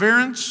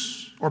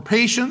perseverance or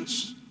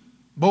patience.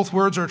 Both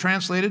words are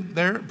translated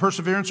there,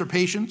 perseverance or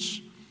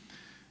patience.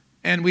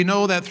 And we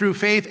know that through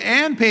faith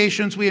and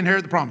patience, we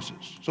inherit the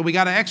promises. So we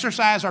got to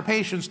exercise our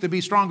patience to be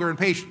stronger in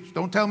patience.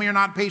 Don't tell me you're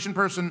not a patient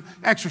person.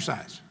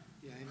 Exercise.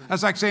 Yeah, amen.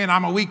 That's like saying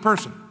I'm a weak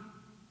person.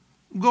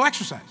 Go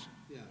exercise.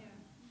 Yeah.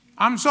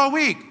 I'm so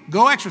weak.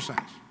 Go exercise.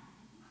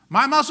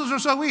 My muscles are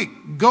so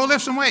weak. Go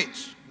lift some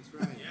weights.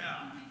 That's right.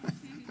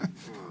 Yeah.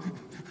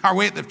 Our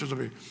weightlifters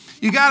over here.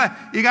 You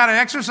gotta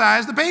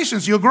exercise the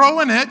patience. You'll grow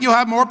in it. You'll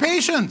have more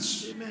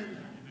patience. Amen.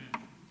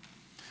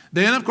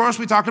 Then, of course,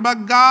 we talked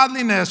about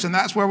godliness, and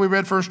that's where we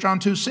read 1 John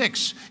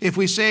 2:6. If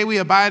we say we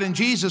abide in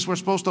Jesus, we're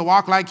supposed to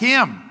walk like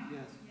him.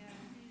 Yes.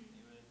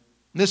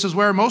 This is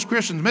where most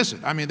Christians miss it.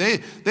 I mean, they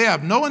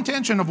have no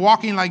intention of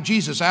walking like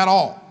Jesus at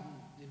all.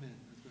 Amen.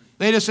 That's right.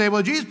 They just say,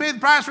 well, Jesus paid the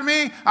price for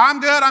me. I'm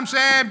good. I'm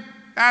saved.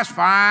 That's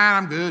fine.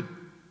 I'm good.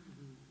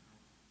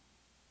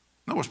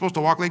 No, we're supposed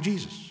to walk like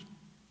Jesus.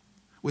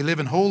 We live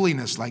in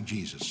holiness like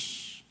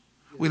Jesus.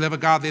 We live a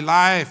godly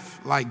life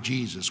like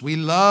Jesus. We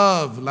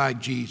love like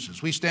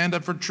Jesus. We stand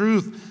up for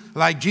truth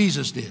like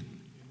Jesus did.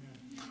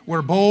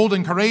 We're bold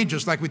and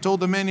courageous like we told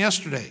the men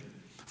yesterday.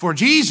 For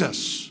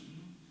Jesus.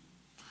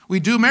 We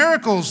do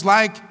miracles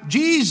like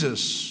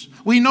Jesus.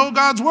 We know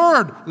God's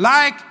word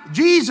like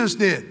Jesus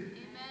did. Amen.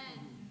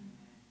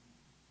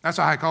 That's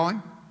a high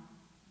calling.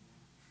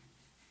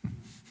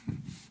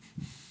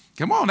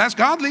 Come on, that's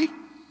godly.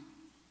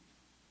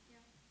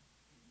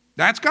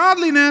 That's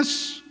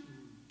godliness.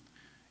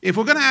 If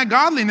we're going to add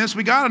godliness,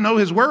 we got to know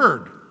his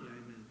word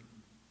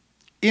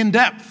in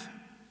depth.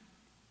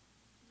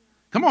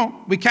 Come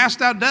on, we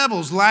cast out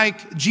devils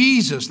like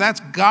Jesus. That's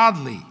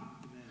godly.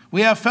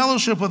 We have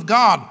fellowship with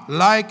God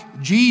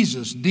like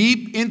Jesus.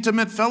 Deep,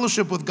 intimate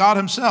fellowship with God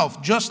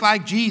himself, just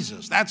like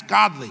Jesus. That's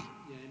godly.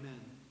 Yeah,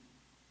 amen.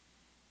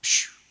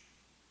 Phew.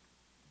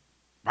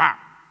 Wow.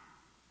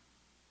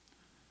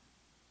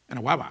 And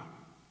a wow.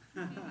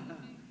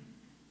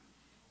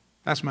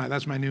 That's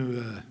my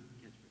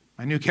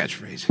new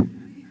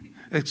catchphrase.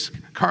 It's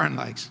Karin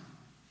likes.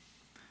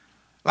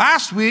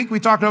 Last week we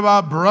talked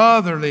about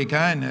brotherly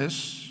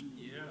kindness,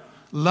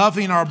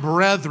 loving our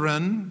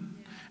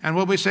brethren, and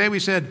what we say, we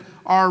said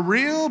our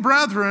real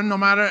brethren. No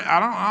matter,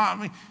 I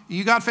mean,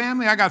 you got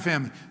family, I got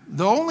family.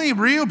 The only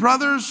real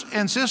brothers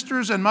and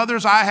sisters and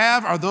mothers I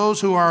have are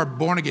those who are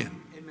born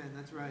again, Amen.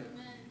 That's right.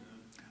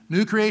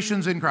 new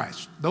creations in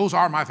Christ. Those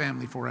are my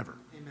family forever.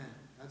 Amen.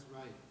 That's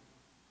right.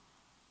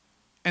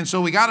 And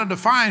so we got to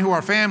define who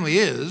our family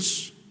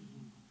is,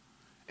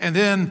 and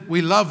then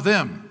we love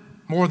them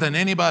more than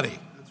anybody.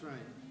 That's right.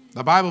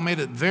 The Bible made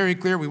it very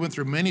clear. We went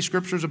through many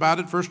scriptures about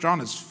it. 1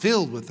 John is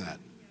filled with that.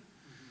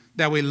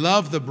 That we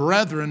love the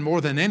brethren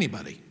more than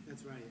anybody.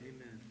 That's right.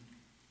 Amen.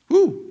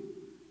 Whew.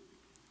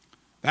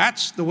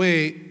 That's the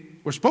way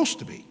we're supposed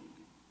to be.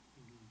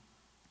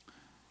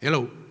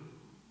 Hello.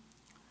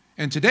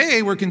 And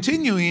today we're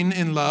continuing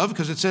in love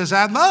because it says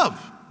add love.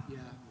 Yeah,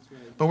 that's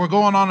right. But we're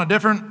going on a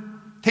different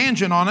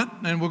tangent on it,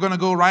 and we're going to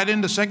go right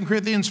into 2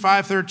 Corinthians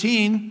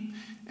 5:13,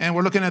 and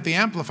we're looking at the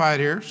Amplified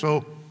here.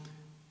 So,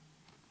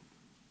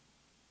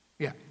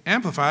 yeah,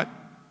 Amplified.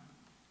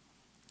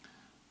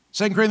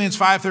 2 Corinthians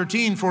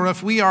 5:13, for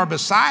if we are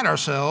beside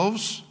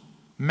ourselves,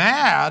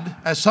 mad,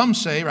 as some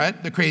say,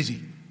 right? They're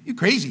crazy. You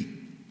crazy.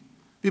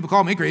 People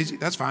call me crazy.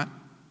 That's fine.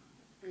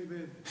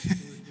 Amen.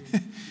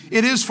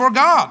 It is for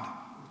God.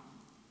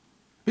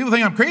 People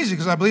think I'm crazy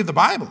because I believe the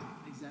Bible.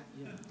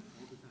 Exactly. Yeah.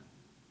 All the time.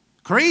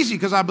 Crazy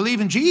because I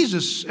believe in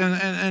Jesus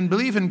and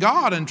believe in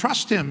God and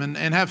trust him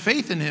and have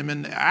faith in him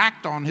and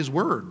act on his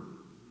word.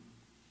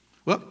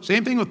 Well,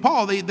 same thing with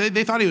Paul.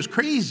 They thought he was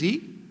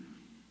crazy.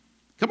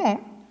 Come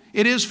on.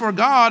 It is for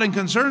God and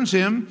concerns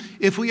him.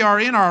 If we are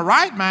in our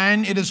right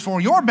mind, it is for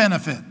your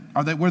benefit.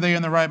 Were they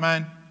in the right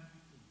mind?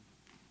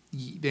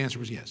 The answer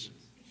was yes.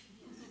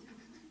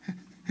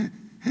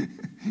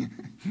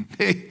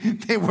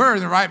 They were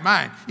in the right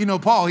mind. You know,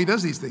 Paul, he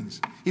does these things.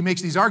 He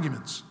makes these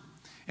arguments.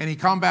 And he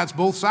combats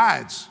both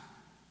sides.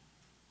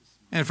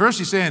 And at first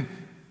he's saying,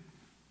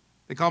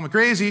 they call me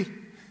crazy.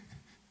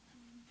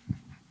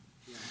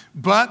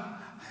 But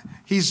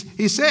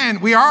he's saying,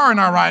 we are in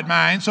our right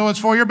mind, so it's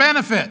for your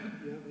benefit.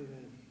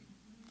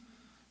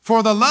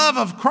 For the love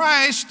of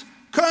Christ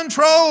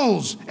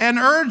controls and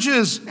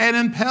urges and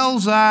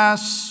impels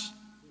us.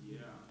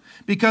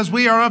 Because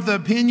we are of the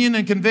opinion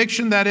and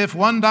conviction that if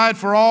one died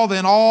for all,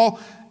 then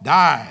all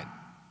died.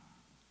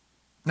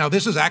 Now,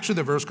 this is actually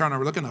the verse Carl and I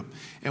were looking up.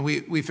 And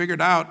we figured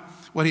out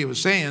what he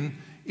was saying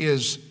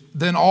is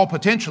then all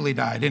potentially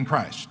died in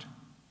Christ.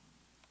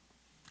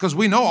 Because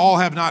we know all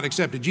have not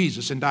accepted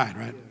Jesus and died,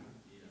 right?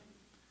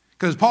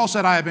 Because Paul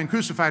said, I have been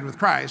crucified with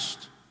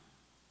Christ.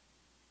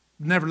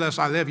 Nevertheless,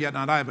 I live, yet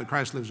not I, but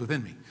Christ lives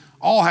within me.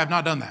 All have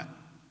not done that.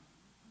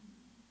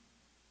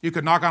 You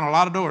could knock on a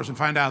lot of doors and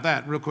find out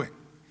that real quick.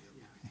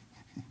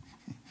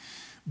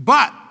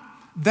 But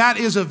that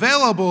is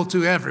available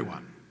to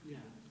everyone.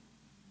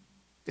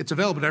 It's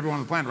available to everyone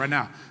on the planet right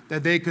now,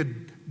 that they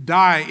could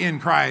die in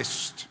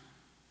Christ,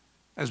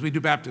 as we do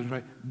baptism,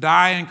 right?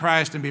 Die in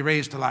Christ and be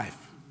raised to life.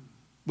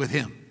 with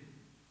him.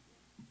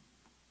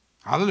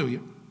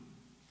 Hallelujah.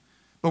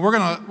 But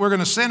we're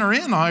gonna center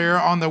in here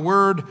on the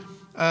word,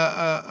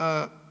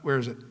 where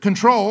is it?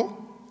 Control,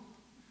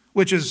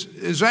 which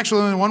is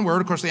actually only one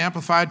word. Of course, the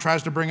Amplified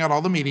tries to bring out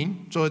all the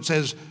meaning. So it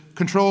says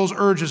controls,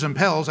 urges,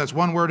 impels. That's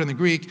one word in the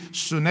Greek.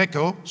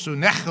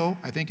 Sunecho,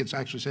 I think it's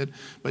actually said,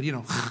 but you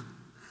know,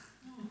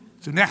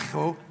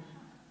 sunecho.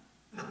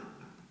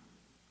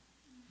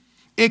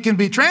 It can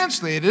be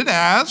translated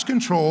as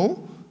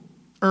control,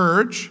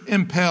 urge,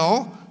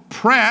 impel,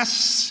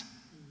 press,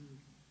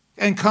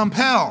 and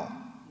compel.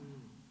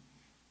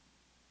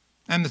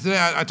 And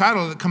I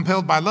titled it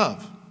Compelled by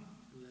Love.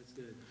 That's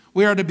good.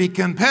 We are to be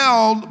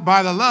compelled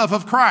by the love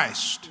of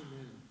Christ.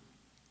 Amen.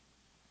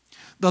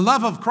 The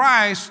love of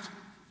Christ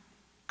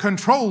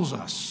controls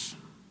us,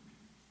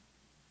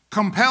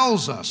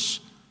 compels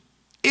us,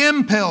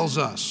 impels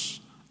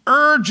us,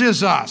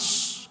 urges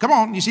us. Come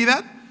on, you see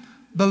that?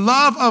 The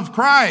love of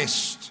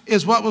Christ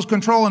is what was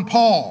controlling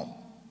Paul.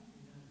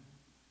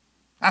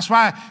 That's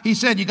why he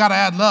said you got to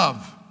add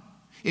love.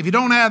 If you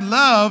don't add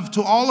love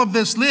to all of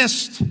this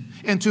list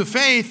and to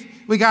faith,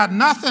 we got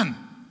nothing.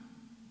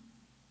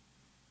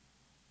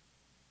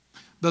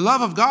 The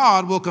love of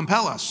God will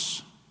compel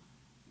us.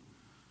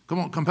 Come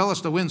on, compel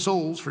us to win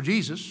souls for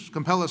Jesus.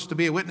 Compel us to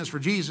be a witness for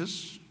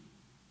Jesus.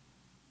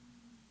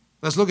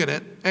 Let's look at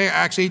it.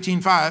 Acts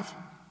 18:5.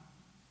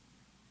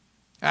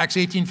 Acts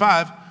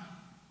 18:5.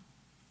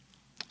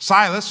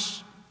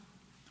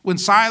 When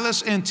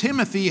Silas and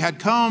Timothy had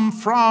come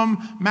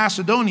from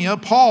Macedonia,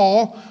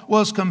 Paul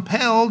was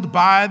compelled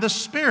by the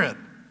Spirit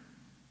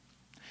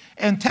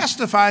and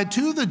testified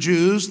to the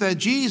Jews that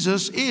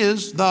Jesus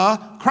is the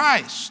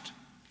Christ.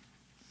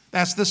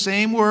 That's the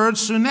same word,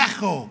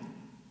 sunecho.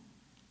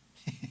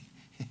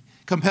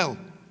 Compelled.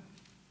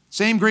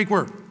 Same Greek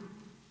word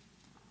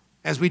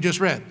as we just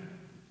read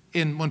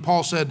when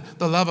Paul said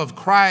the love of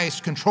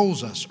Christ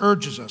controls us,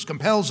 urges us,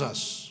 compels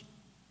us.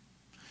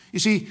 You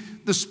see,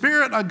 the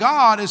Spirit of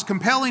God is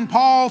compelling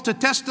Paul to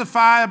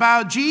testify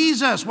about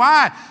Jesus.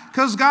 Why?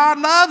 Because God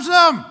loves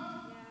him.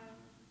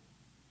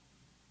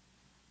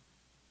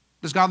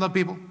 Does God love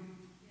people?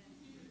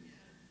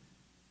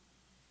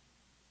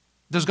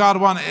 Does God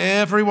want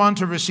everyone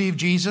to receive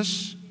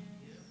Jesus?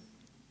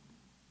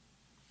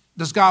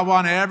 Does God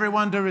want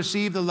everyone to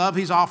receive the love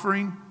he's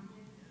offering?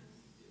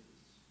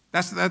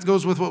 That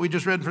goes with what we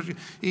just read.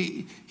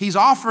 He's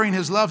offering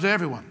his love to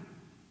everyone.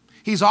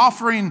 He's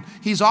offering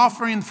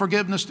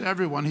forgiveness to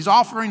everyone. He's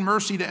offering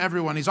mercy to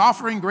everyone. He's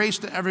offering grace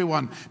to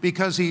everyone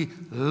because he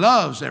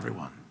loves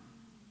everyone.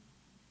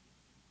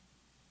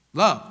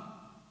 Love.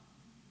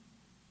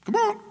 Come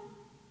on.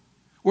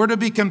 We're to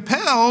be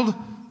compelled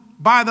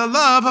by the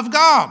love of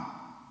God.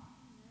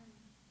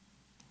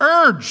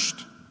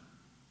 Urged.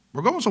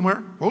 We're going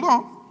somewhere. Hold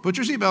on. Put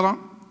your seatbelt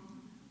on.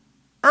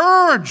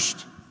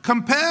 Urged,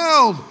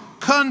 compelled,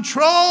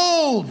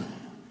 controlled.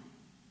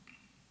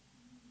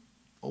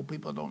 Old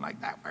people don't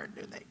like that word,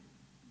 do they?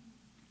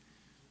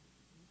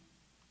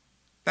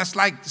 That's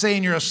like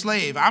saying you're a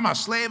slave. I'm a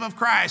slave of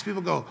Christ.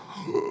 People go,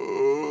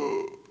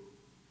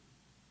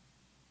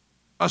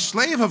 a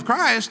slave of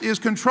Christ is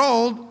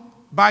controlled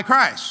by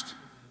Christ.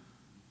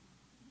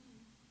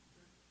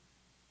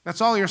 That's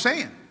all you're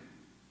saying.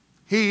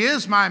 He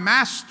is my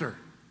master.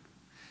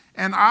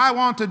 And I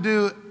want to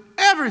do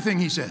everything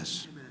he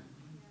says.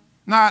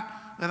 Not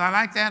that I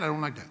like that, I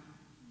don't like that.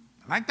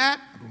 I like that,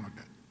 I don't like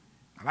that.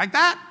 I like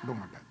that, I don't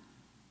like that.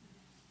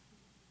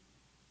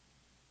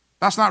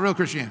 That's not real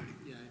Christianity.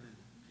 Yeah, amen.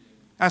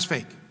 That's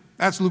fake.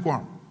 That's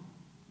lukewarm.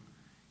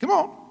 Come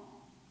on.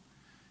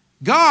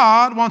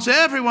 God wants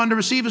everyone to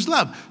receive his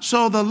love.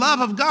 So the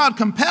love of God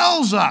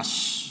compels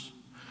us.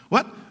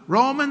 What?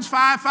 Romans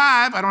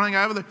 5:5. I don't think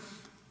I have it there.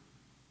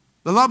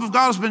 The love of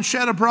God has been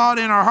shed abroad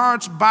in our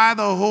hearts by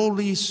the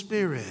Holy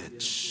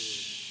Spirit.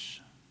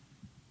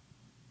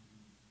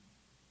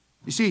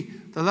 You see,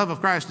 the love of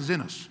Christ is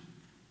in us.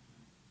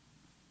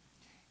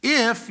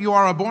 If you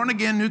are a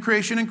born-again new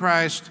creation in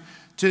Christ,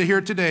 to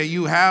here today,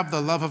 you have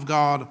the love of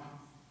God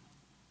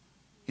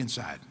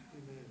inside.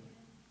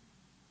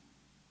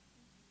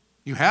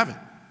 You have it.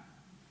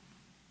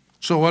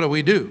 So what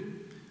do?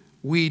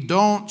 We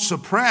don't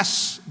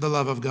suppress the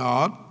love of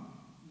God.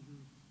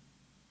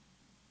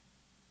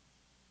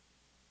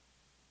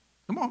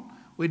 Come on.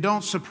 We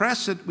don't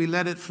suppress it, we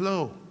let it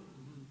flow.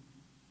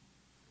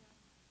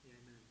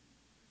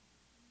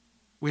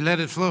 We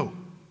let it flow.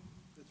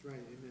 That's right,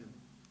 amen.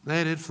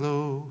 Let it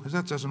flow.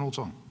 That's an old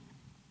song.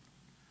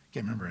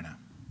 Can't remember it now.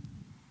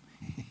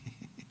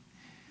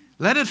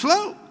 Let it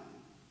flow.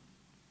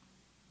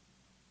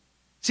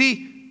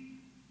 See,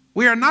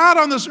 we are not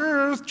on this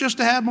earth just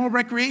to have more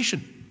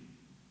recreation.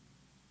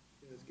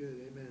 That's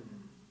good, amen.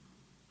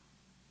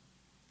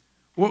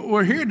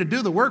 We're here to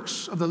do the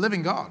works of the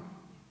living God.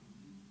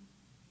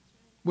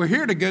 We're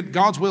here to get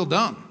God's will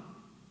done.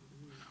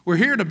 We're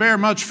here to bear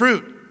much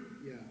fruit.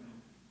 Yeah.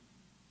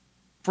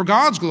 For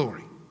God's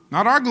glory.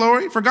 Not our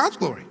glory, for God's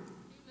glory.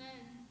 Amen.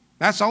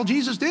 That's all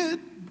Jesus did.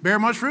 Bear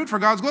much fruit for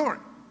God's glory.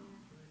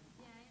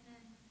 Yeah,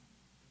 amen.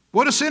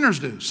 What do sinners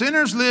do?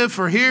 Sinners live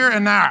for here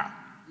and now.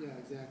 Yeah,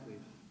 exactly.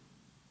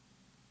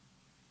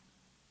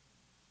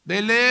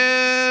 They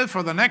live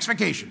for the next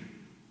vacation.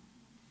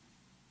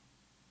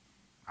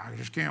 I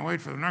just can't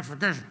wait for the next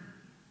vacation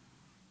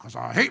because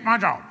I hate my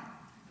job.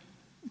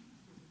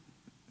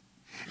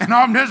 And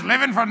I'm just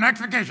living for the next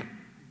vacation.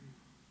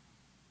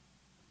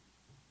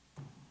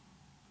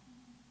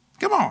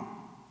 Come on.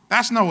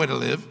 That's no way to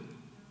live.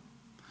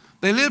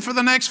 They live for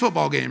the next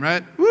football game,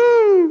 right?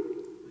 Woo!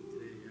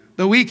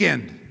 The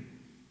weekend.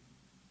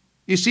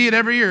 You see it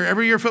every year.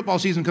 Every year football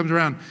season comes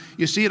around.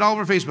 You see it all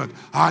over Facebook.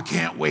 I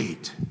can't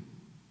wait.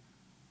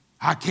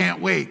 I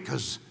can't wait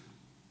because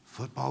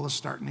football is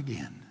starting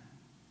again.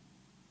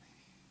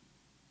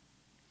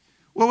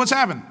 Well, what's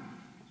happened?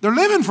 They're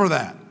living for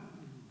that.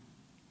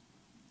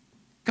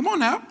 Come on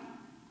now.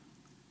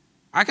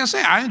 I can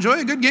say I enjoy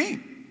a good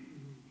game.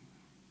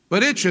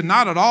 But it should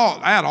not at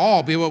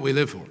all be what we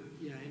live for.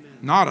 Yeah, amen.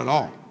 Not at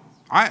all.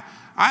 I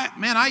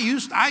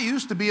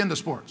used to be into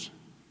sports.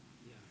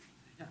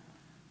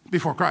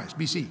 Before Christ,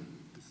 BC.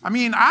 I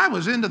mean, I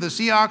was into the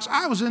Seahawks.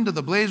 I was into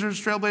the Blazers,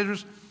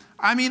 Trailblazers.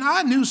 I mean,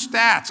 I knew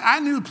stats. I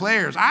knew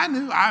players. I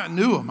knew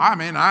them.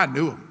 I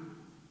knew them.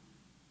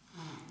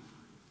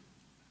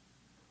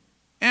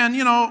 And,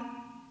 you know,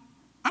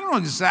 I don't know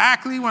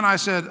exactly when I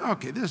said,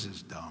 okay, this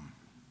is dumb.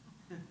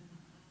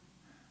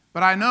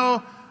 But I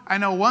know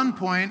one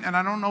point, and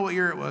I don't know what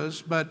year it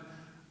was, but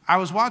I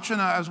was watching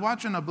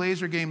a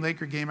Blazer game,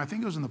 Laker game. I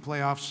think it was in the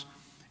playoffs.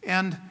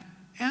 And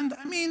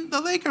I mean,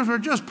 the Lakers were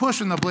just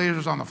pushing the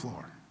Blazers on the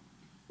floor.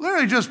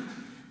 Literally just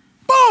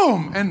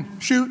boom,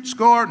 and shoot,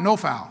 score, no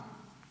foul.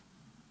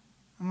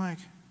 I'm like,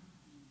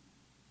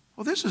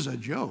 well, this is a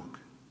joke.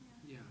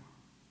 Yeah.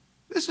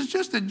 This is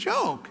just a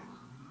joke.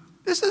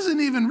 This isn't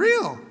even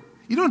real.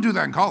 You don't do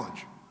that in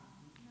college.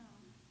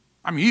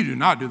 I mean, you do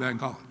not do that in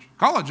college.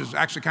 College is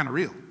actually kind of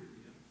real.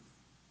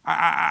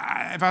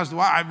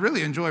 I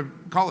really enjoy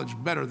college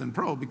better than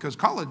pro because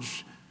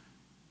college,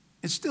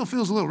 it still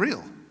feels a little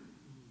real.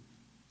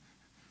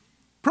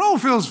 Pro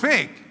feels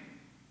fake.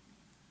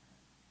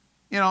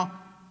 You know,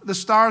 the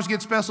stars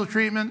get special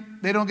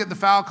treatment. They don't get the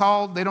foul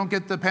called. They don't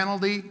get the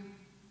penalty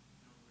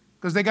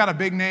because they got a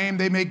big name.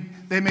 They make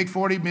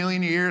 $40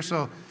 million a year,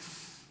 so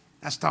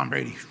that's Tom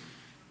Brady.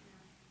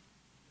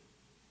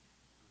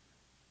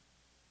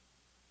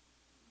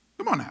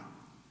 Come on now.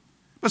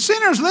 But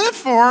sinners live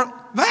for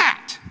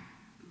that.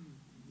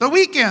 The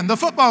weekend, the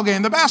football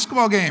game, the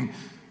basketball game.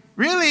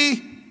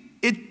 Really,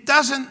 it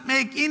doesn't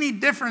make any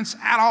difference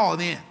at all in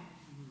the end.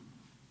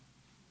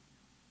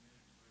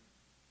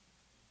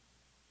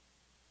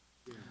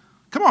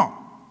 Come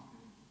on.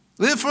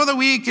 Live for the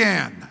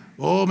weekend.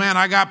 Oh, man,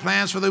 I got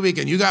plans for the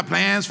weekend. You got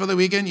plans for the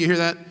weekend? You hear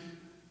that?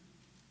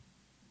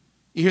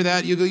 You hear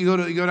that? You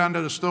go down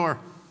to the store,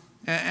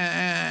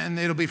 and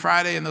it'll be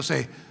Friday, and they'll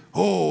say,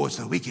 oh, it's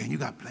the weekend. You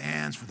got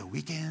plans for the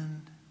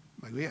weekend?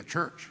 Like, we have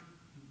church.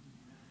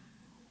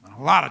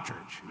 A lot of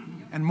church.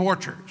 And more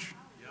church.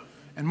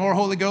 And more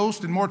Holy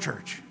Ghost and more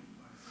church.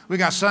 We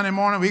got Sunday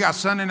morning. We got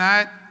Sunday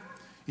night.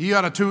 You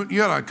ought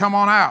to come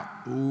on out.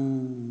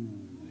 Ooh,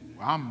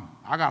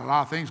 I got a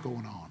lot of things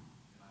going on.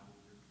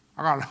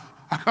 I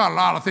got a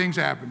lot of things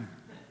happening.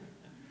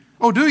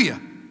 Oh, do you?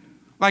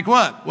 Like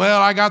what? Well,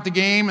 I got the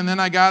game, and then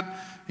I got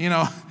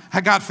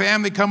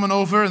family coming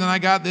over, and then I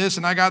got this,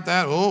 and I got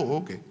that. Oh,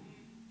 okay.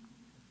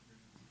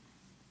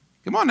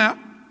 Come on now.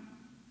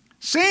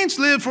 Saints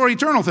live for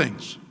eternal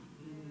things.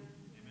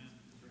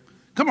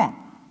 Come on.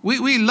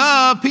 We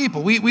love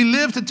people. We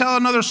live to tell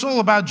another soul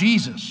about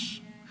Jesus.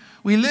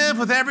 We live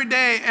with every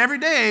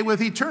day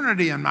with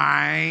eternity in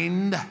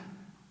mind.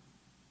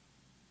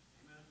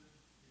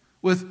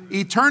 With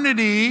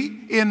eternity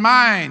in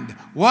mind.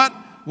 What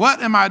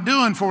am I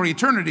doing for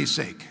eternity's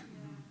sake?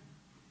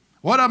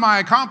 What am I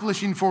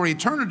accomplishing for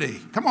eternity?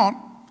 Come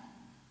on.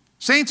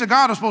 Saints of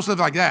God are supposed to live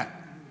like that.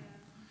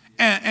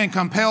 And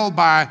compelled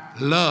by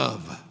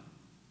love.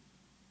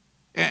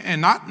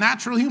 And not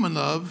natural human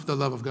love, the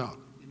love of God.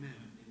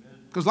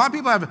 Because a lot of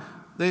people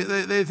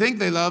they think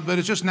they love, but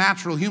it's just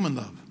natural human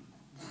love.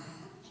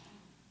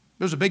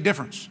 There's a big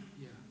difference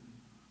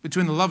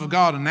between the love of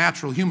God and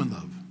natural human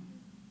love.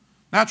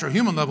 Natural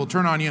human love will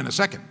turn on you in a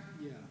second.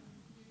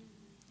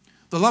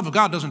 The love of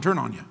God doesn't turn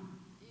on you.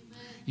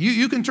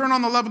 You can turn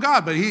on the love of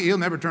God, but he'll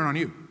never turn on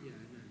you.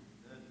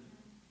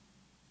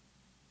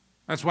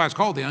 That's why it's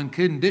called the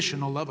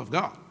unconditional love of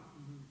God.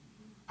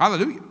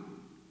 Hallelujah.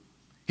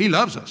 He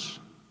loves us.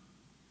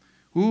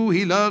 Ooh,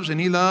 he loves and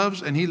he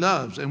loves and he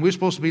loves. And we're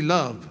supposed to be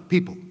love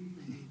people.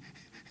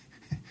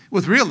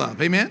 With real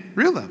love. Amen?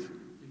 Real love.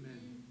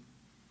 Amen.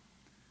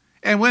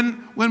 And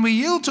when we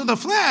yield to the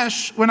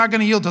flesh, we're not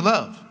going to yield to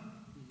love.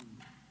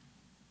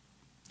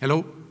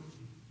 Hello?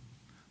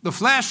 The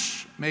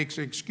flesh makes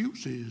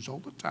excuses all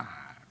the time.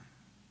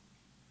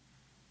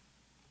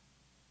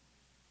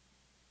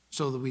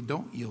 So that we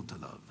don't yield to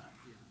love.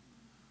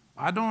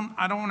 I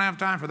don't have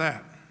time for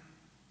that.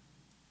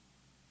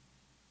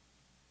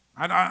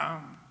 I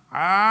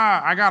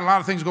got a lot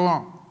of things going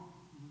on.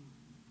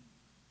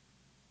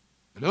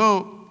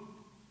 Hello?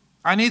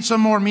 I need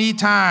some more me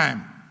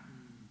time.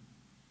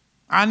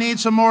 I need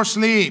some more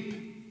sleep.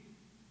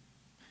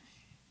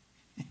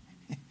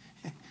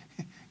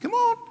 Come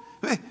on.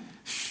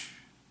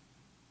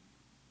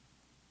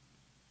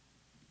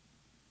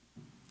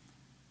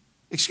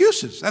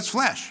 Excuses, that's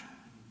flesh.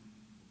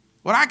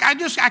 Well, I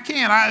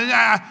can't.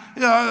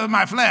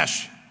 My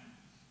flesh.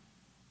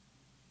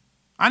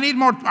 I need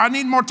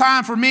more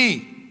time for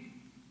me.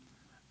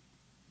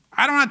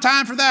 I don't have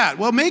time for that.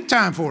 Well, make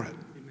time for it.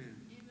 Amen.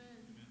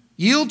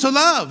 Yield to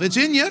love. It's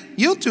in you.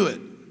 Yield to it.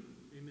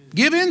 Amen.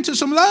 Give in to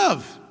some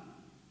love.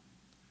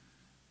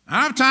 I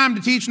don't have time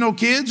to teach no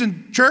kids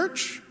in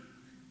church.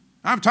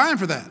 I don't have time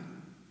for that.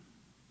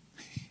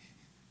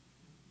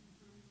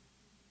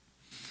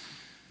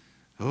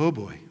 Oh,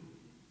 boy.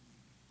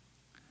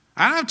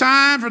 I don't have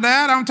time for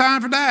that. I don't have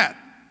time for that.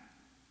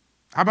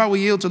 How about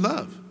we yield to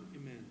love?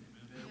 Amen.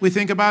 We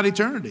think about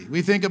eternity.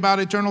 We think about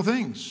eternal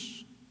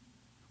things.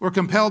 We're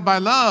compelled by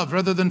love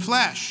rather than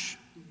flesh.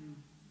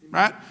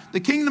 Right? The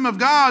kingdom of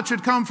God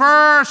should come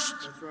first,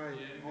 That's right.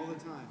 All the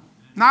time.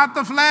 not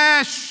the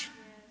flesh.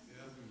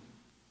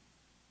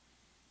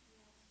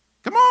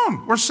 Come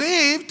on. We're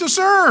saved to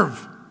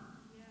serve.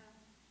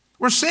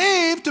 We're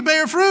saved to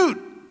bear fruit.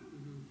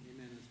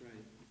 Amen. That's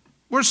right.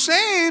 We're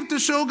saved to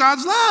show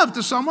God's love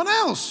to someone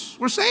else.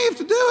 We're saved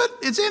to do it.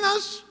 It's in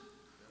us.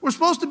 We're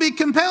supposed to be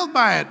compelled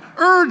by it,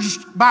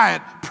 urged by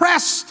it,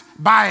 pressed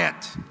by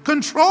it,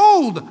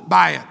 controlled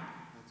by it.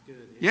 That's good.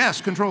 Amen.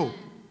 Yes, controlled.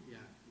 Yeah,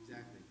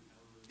 exactly.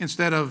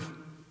 Instead of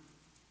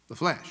the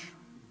flesh,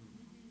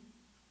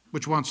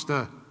 which wants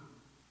to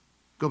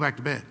go back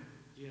to bed.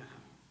 Yeah.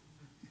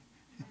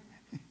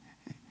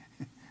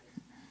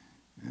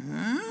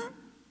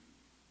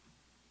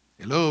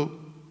 Hello?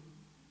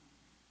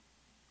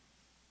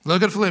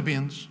 Look at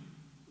Philippians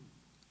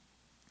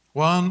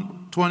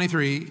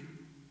 1:23.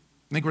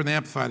 I think we're in the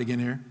Amplified again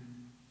here.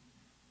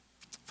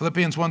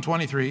 Philippians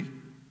 1:23.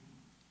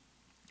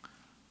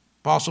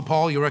 Apostle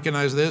Paul, you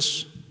recognize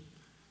this?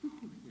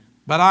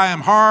 But I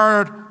am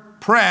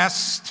hard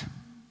pressed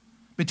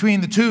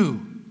between the two.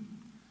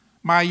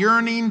 My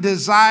yearning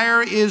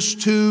desire is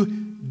to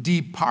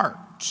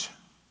depart.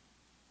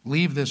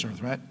 Leave this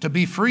earth, right? To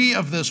be free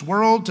of this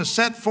world, to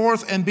set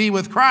forth and be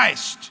with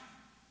Christ.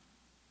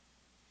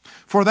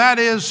 For that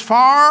is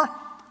far,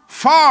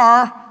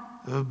 far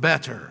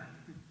better.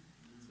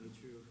 So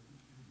true.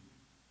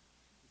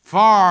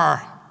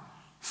 Far,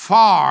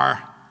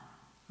 far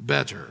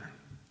better.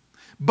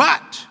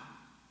 But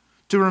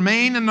to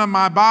remain in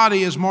my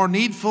body is more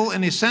needful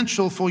and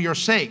essential for your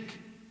sake.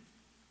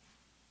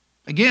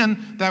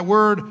 Again, that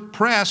word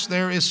press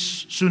there is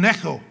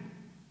sunecho.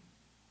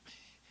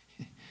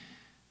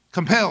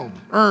 Compelled,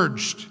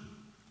 urged,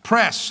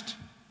 pressed.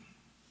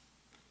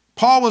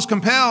 Paul was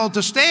compelled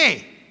to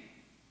stay.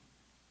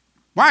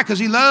 Why? Because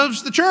he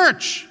loves the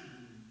church.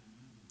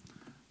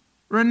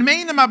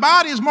 Remain in my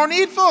body is more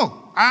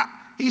needful.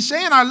 He's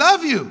saying, I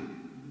love you.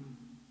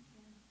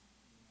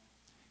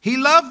 He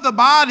loved the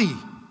body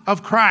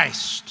of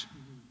Christ.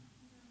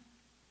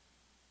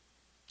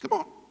 Come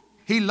on.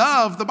 He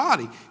loved the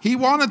body. He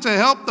wanted to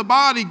help the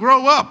body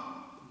grow up.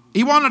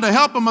 He wanted to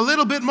help them a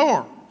little bit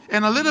more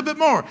and a little bit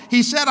more.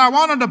 He said, I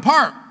want to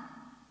depart.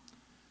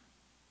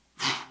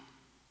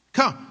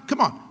 Come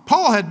on.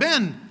 Paul had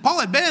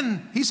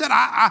been, he said,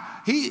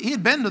 he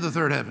had been to the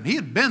third heaven. He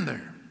had been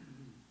there.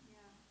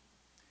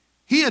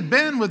 He had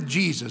been with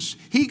Jesus.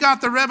 He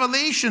got the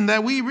revelation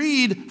that we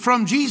read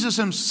from Jesus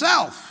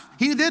himself.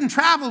 He didn't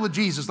travel with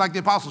Jesus like the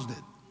apostles did.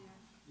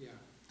 Yeah.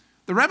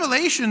 The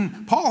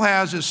revelation Paul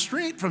has is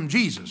straight from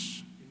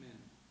Jesus. Amen.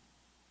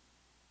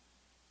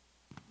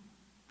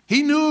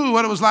 He knew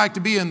what it was like to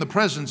be in the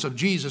presence of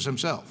Jesus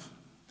himself.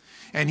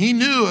 And he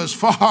knew it was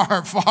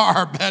far,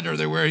 far better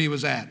than where he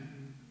was at.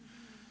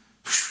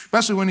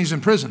 Especially when he's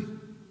in prison.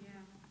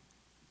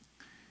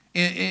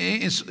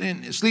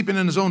 Sleeping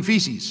in his own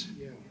feces.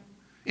 Yeah.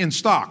 In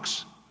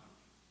stocks.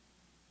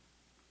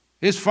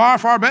 It's far,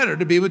 far better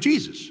to be with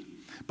Jesus.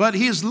 But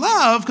his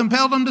love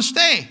compelled him to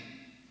stay.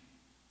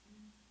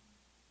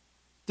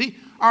 See,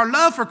 our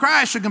love for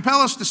Christ should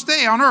compel us to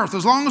stay on earth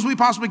as long as we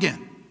possibly can.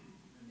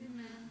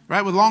 Amen.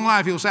 Right? With long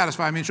life, he will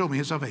satisfy me and show me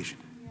his salvation.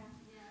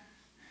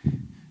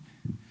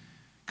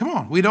 Come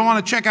on. We don't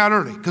want to check out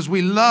early because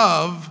we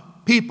love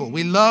people.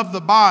 We love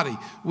the body.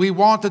 We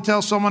want to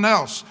tell someone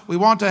else. We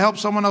want to help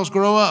someone else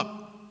grow up.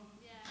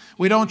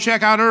 We don't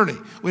check out early.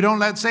 We don't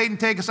let Satan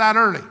take us out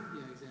early.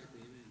 Yeah,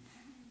 exactly.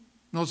 Amen.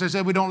 Notice they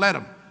said we don't let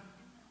him.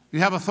 You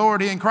have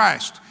authority in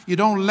Christ. You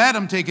don't let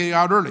him take you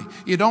out early.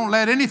 You don't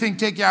let anything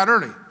take you out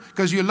early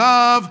because you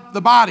love the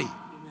body.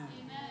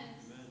 Amen.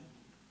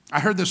 I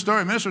heard this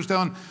story. A minister was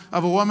telling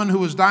of a woman who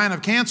was dying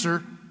of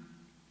cancer,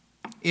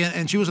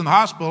 and she was in the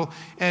hospital,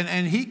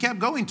 and he kept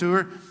going to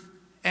her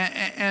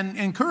and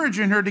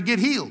encouraging her to get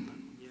healed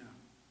Yeah.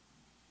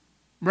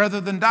 rather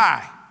than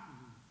die.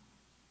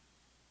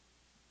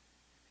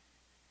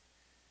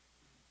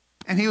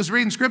 And he was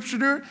reading scripture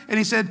to her, and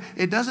he said,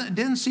 it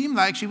didn't seem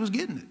like she was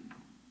getting it.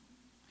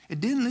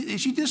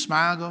 She just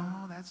smiled, go,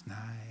 oh, that's nice.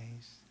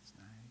 That's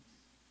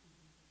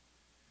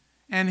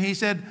nice. And he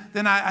said,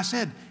 then I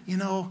said, you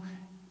know,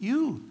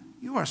 you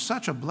are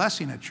such a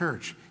blessing at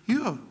church.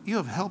 You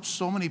have helped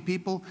so many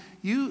people.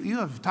 You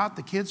have taught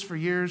the kids for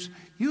years.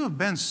 You have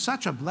been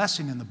such a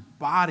blessing in the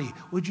body.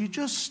 Would you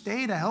just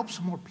stay to help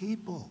some more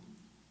people?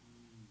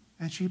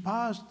 And she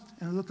paused,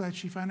 and it looked like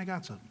she finally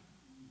got something.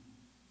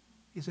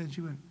 He said,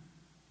 she went,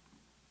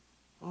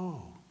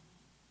 oh,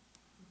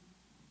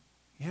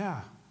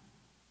 yeah.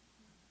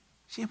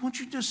 She said, won't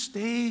you just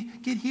stay,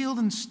 get healed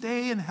and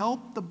stay and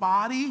help the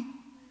body?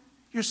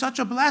 You're such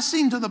a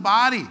blessing to the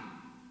body.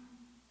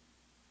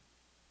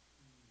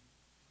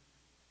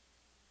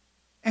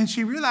 And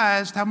she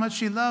realized how much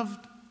she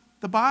loved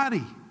the body.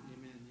 Amen.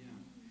 Yeah.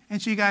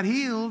 And she got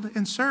healed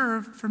and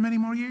served for many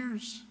more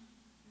years.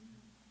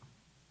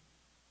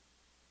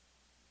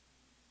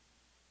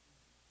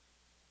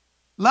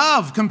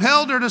 Love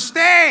compelled her to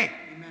stay.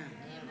 Amen.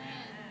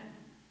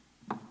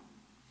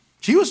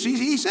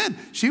 He said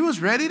she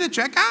was ready to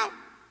check out.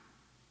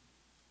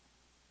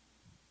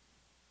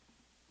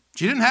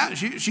 She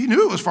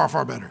knew it was far,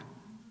 far better.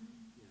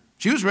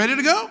 She was ready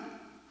to go.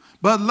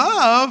 But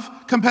love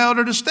compelled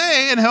her to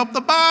stay and help the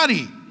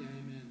body. Yeah,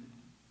 amen.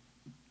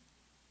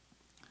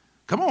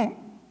 Come on.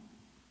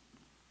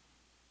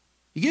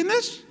 You getting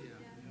this? Yeah.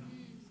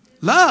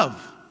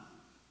 Love.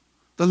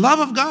 The love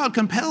of God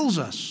compels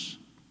us.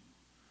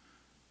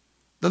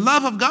 The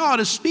love of God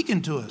is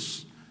speaking to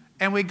us.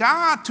 And we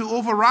got to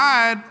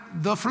override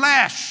the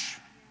flesh.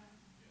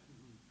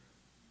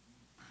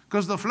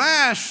 Because the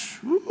flesh,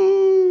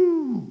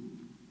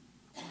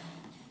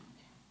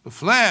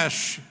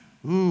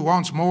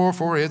 wants more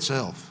for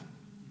itself.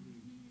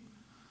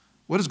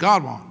 What does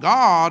God want?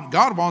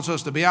 God wants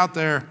us to be out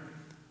there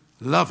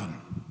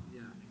loving.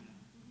 Yeah.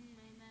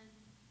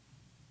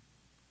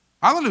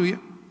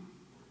 Hallelujah.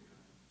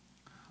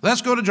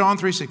 Let's go to John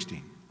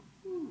 3:16.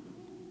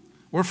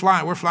 We're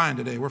flying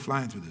today. We're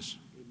flying through this.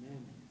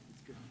 Amen.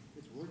 It's good.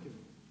 It's working.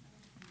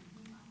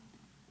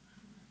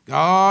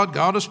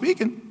 God is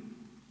speaking.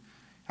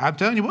 I'm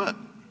telling you what.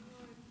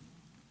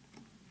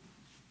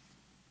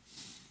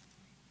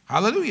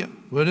 Hallelujah.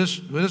 We'll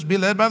just be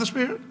led by the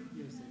Spirit.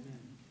 Yes, amen.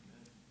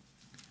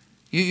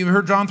 You've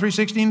heard John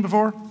 3:16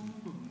 before?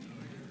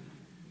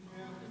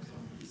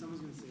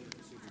 Someone's going to say it at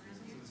the Super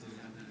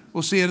Bowl.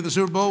 We'll see it at the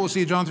Super Bowl. We'll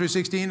see John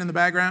 3:16 in the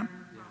background.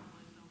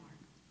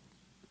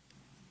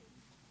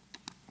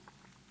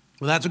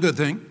 Well, that's a good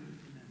thing.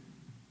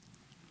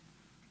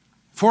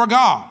 For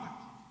God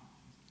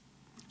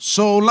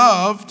so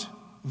loved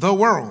the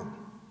world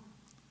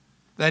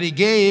that he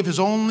gave his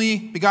only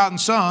begotten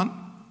Son,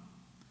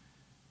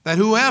 that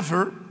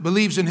whoever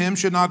believes in him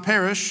should not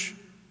perish,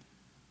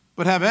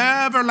 but have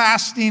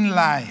everlasting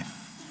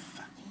life.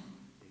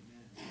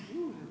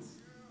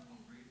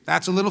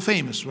 That's a little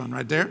famous one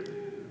right there.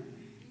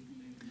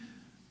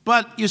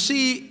 But you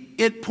see,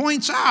 it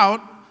points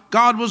out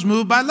God was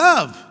moved by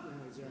love.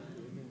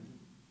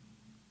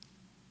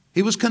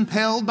 He was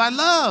compelled by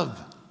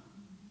love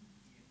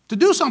to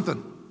do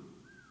something.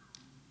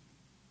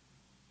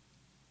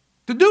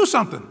 To do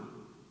something.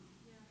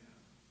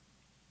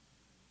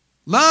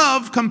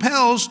 Love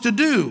compels to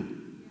do.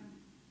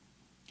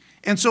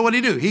 And so what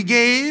did he do? He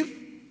gave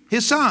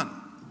his Son.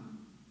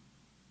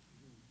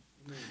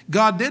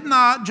 God did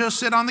not just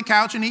sit on the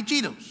couch and eat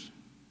Cheetos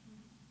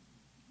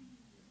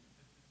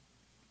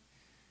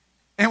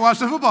and watch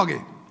the football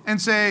game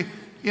and say,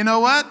 you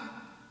know what?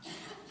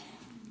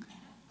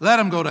 Let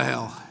them go to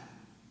hell.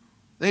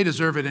 They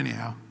deserve it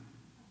anyhow.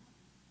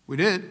 We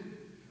did.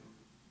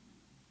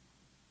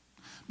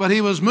 But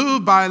he was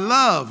moved by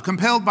love,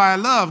 compelled by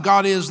love.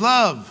 God is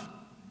love.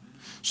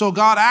 So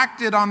God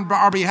acted on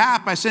our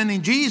behalf by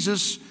sending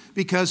Jesus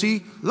because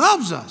he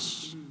loves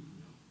us.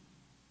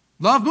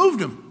 Love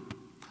moved him.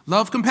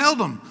 Love compelled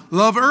him.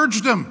 Love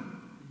urged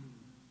him.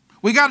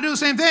 We got to do the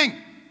same thing.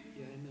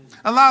 Yeah, amen.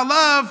 Allow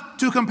love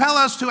to compel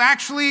us to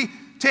actually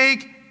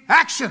take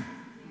action.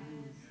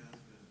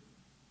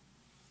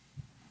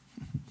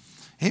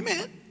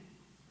 Amen.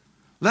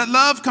 Let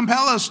love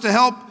compel us to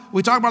help,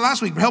 we talked about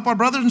last week, help our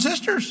brothers and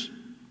sisters.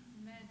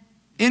 Amen.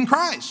 In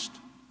Christ.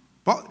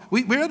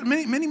 We read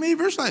many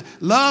verses like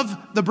that. Love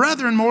the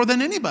brethren more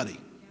than anybody.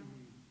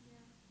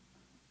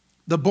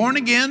 The born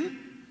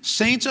again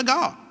saints of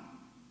God.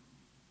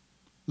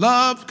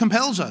 Love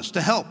compels us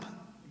to help,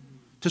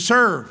 to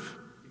serve.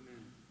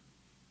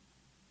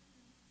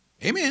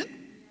 Amen.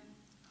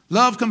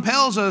 Love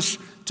compels us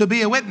to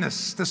be a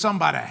witness to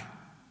somebody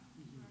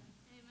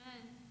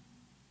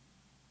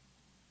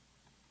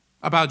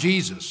about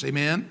Jesus.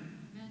 Amen.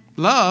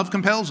 Love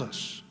compels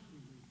us.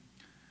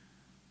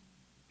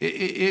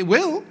 It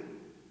will.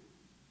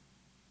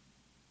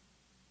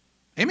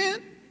 Amen.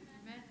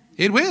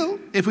 It will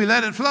if we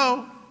let it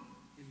flow.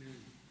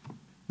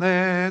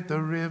 Let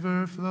the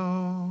river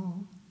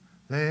flow.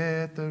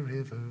 Let the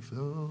river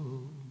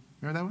flow.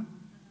 Remember that one?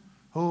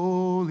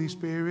 Holy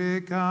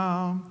Spirit,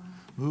 come,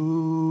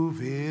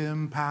 move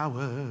in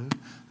power.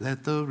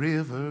 Let the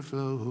river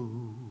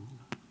flow.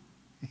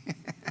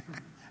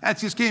 That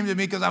just came to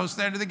me because I was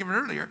starting to think of it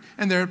earlier,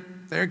 and there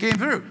it came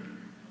through.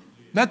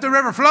 Let the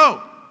river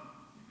flow.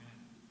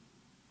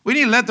 We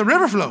need to let the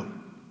river flow.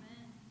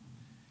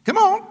 Come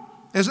on.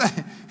 I was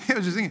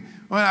just thinking,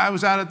 when I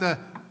was out at the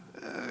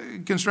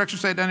construction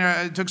site down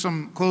there, I took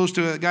some clothes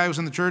to a guy who was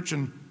in the church,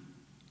 and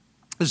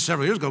this is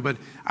several years ago, but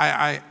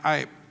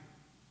I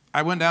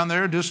went down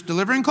there just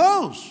delivering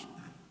clothes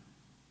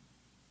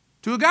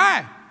to a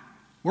guy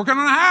working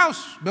on a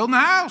house, building a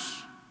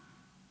house.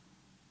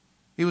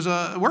 He was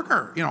a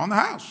worker, on the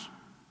house.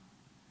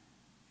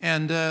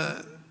 And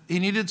he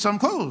needed some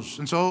clothes.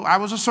 And so I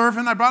was a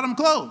servant. I brought him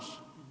clothes.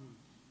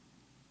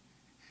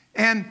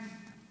 And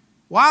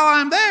while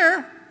I'm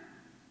there,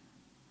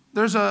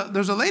 there's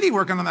a lady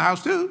working on the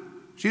house too.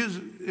 She was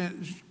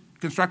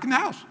constructing the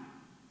house.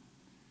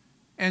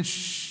 And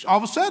all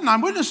of a sudden,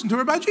 I'm witnessing to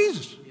her about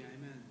Jesus. Yeah,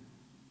 amen.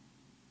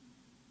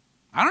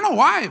 I don't know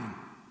why even.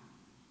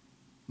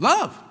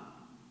 Love.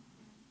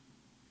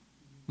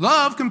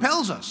 Love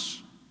compels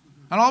us.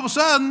 And all of a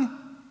sudden,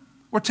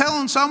 we're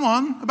telling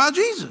someone about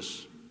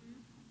Jesus.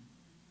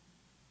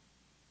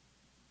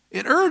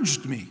 It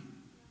urged me.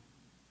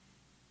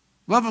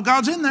 Love of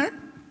God's in there.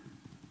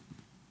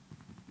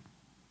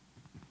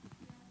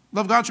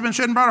 Love of God's been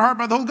shed in our heart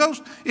by the Holy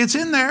Ghost. It's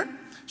in there.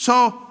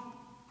 So,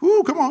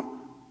 come on.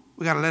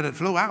 We got to let it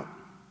flow out.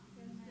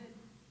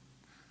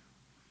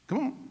 Come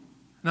on.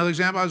 Another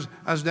example,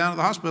 I was down at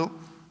the hospital.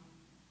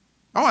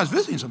 Oh, I was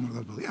visiting someone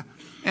at the hospital,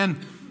 yeah.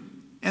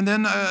 And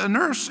then a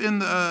nurse,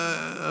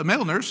 a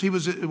male nurse, he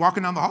was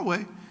walking down the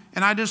hallway,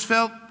 and I just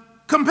felt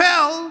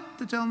compelled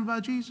to tell him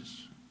about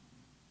Jesus.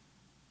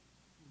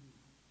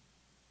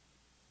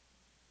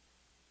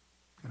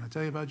 Can I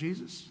tell you about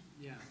Jesus?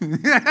 Yeah.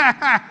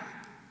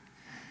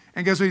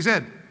 And guess what he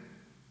said?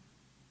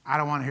 I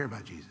don't want to hear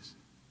about Jesus.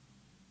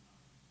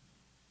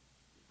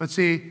 But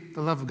see,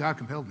 the love of God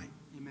compelled me.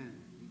 Amen.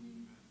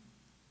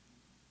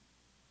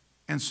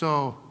 And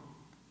so,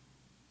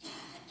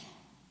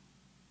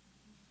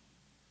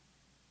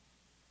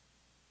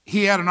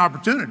 he had an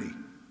opportunity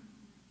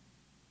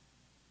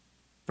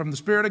from the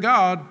Spirit of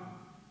God,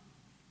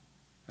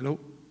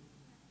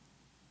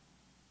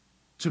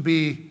 to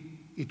be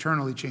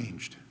eternally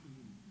changed.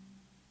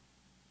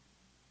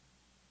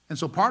 And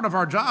so part of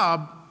our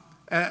job,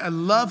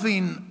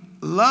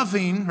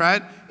 loving,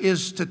 right,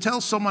 is to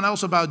tell someone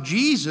else about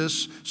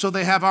Jesus so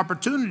they have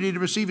opportunity to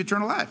receive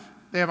eternal life.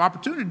 They have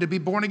opportunity to be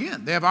born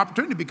again. They have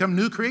opportunity to become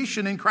new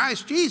creation in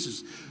Christ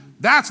Jesus.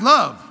 That's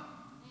love.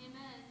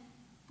 Amen.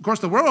 Of course,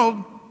 the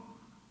world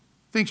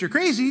thinks you're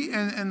crazy,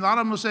 and a lot of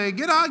them will say,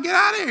 get out of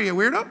here, you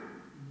weirdo.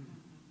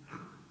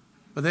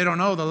 But they don't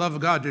know the love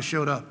of God just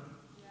showed up.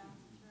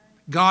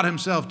 God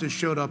himself just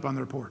showed up on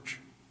their porch.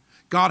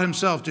 God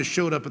himself just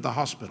showed up at the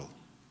hospital.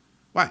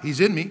 Why? He's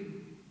in me.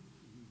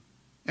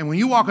 And when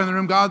you walk in the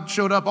room, God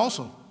showed up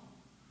also.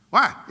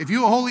 Why?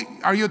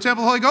 Are you a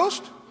temple of the Holy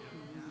Ghost?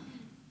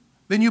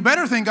 Then you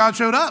better think God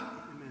showed up.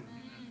 Amen.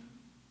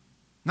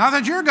 Not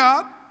that you're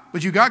God,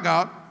 but you got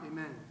God.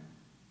 Amen.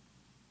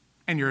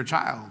 And you're a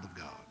child of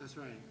God. That's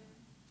right.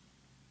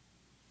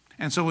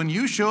 And so when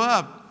you show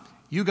up,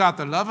 you got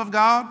the love of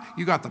God,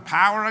 you got the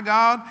power of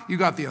God, you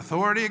got the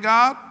authority of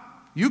God.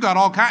 You got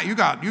all kind. You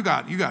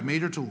got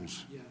major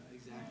tools. Yeah,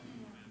 exactly.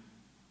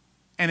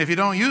 And if you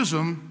don't use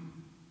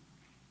them,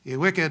 you're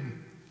wicked,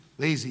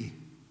 lazy,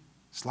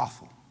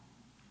 slothful.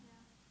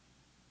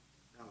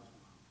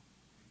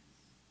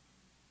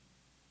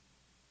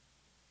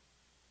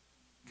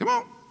 Come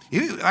on.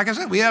 Like I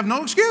said, we have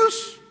no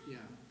excuse. Yeah.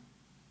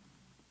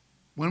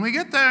 When we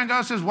get there and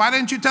God says, why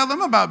didn't you tell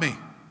them about me?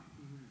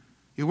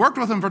 You worked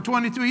with them for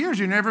 22 years.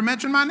 You never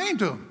mentioned my name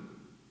to them.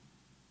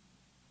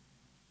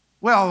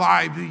 Well,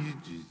 I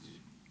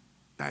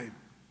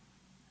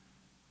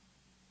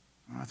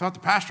thought the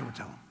pastor would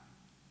tell them.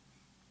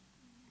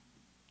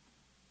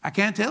 I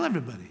can't tell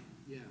everybody.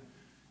 Yeah.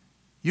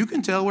 You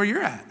can tell where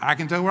you're at. I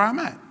can tell where I'm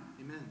at.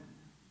 Amen.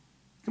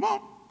 Come on.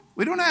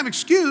 We don't have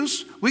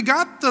excuse. We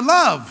got the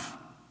love.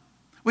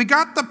 We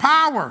got the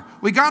power.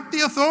 We got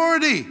the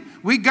authority.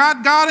 We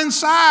got God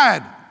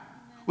inside.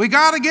 We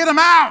got to get him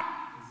out.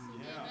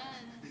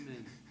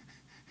 Amen.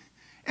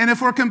 And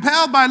if we're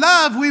compelled by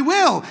love, we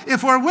will.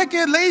 If we're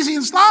wicked, lazy,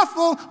 and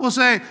slothful, we'll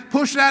say,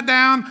 push that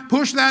down,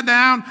 push that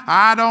down.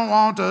 I don't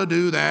want to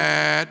do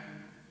that.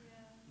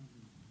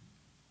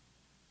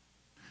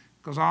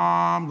 Because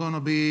I'm going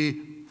to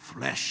be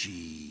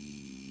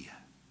fleshy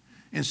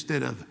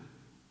instead of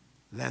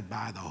led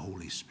by the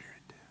Holy Spirit.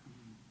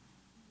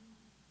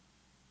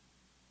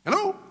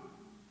 Hello?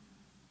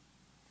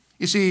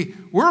 You see,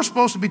 we're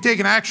supposed to be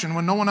taking action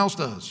when no one else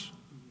does.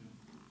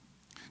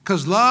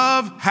 Because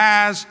love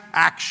has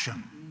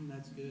action.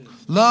 That's good.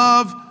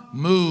 Love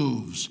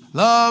moves.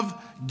 Love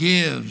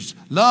gives.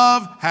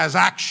 Love has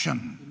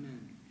action.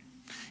 Amen.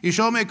 You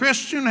show me a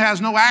Christian who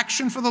has no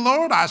action for the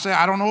Lord, I say,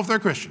 I don't know if they're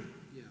Christian.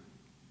 Yeah.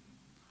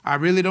 I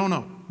really don't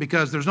know,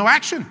 because there's no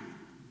action.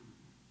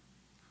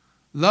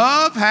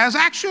 Love has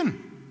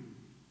action.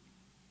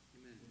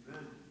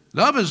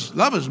 Love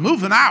is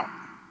moving out.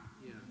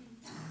 Yeah.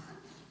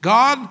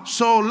 God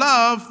so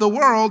loved the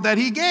world that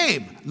he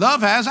gave.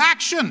 Love has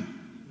action.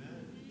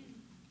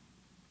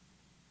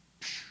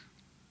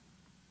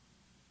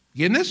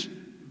 Getting this?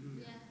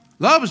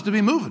 Love is to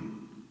be moving.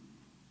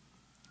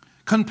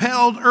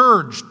 Compelled,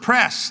 urged,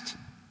 pressed.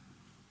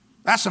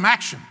 That's some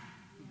action.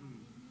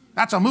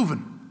 That's a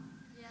moving.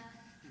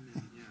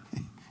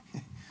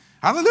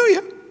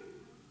 Hallelujah.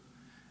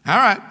 All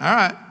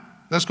right.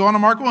 Let's go on to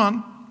Mark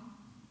 1.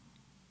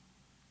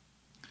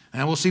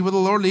 And we'll see where the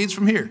Lord leads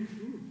from here.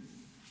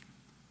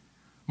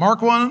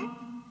 Mark 1.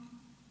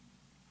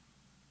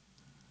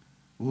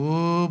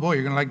 Oh, boy,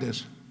 you're going to like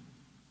this.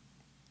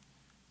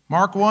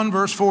 Mark 1,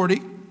 verse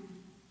 40.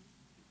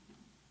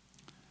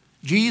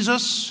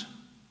 Jesus,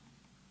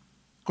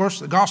 of course,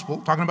 the gospel,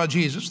 talking about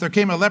Jesus. There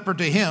came a leper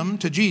to him,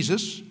 to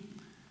Jesus,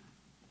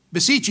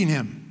 beseeching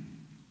him,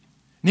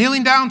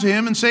 kneeling down to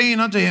him and saying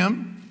unto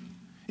him,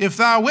 if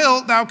thou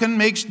wilt, thou can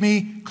make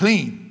me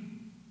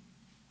clean.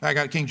 I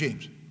got King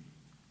James.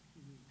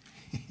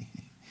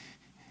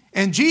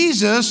 And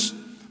Jesus,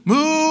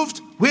 moved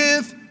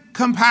with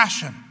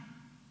compassion,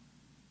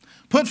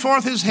 put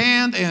forth his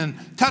hand and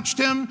touched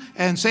him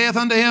and saith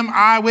unto him,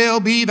 I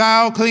will be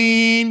thou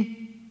clean.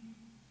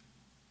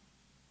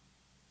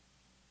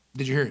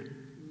 Did you hear it?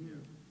 Yeah.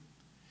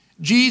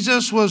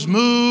 Jesus was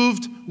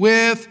moved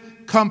with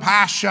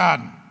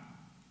compassion.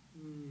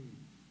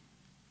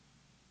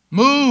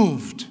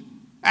 Moved.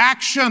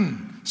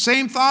 Action.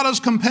 Same thought as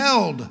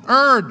compelled,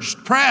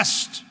 urged,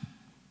 pressed.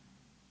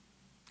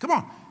 Come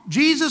on.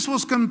 Jesus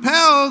was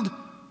compelled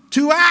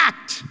to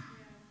act.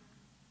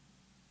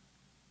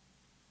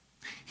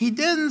 He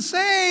didn't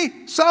say,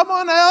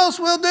 someone else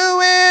will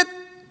do it.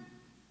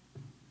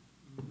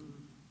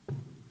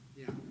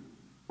 Yeah.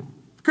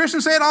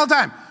 Christians say it all the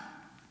time.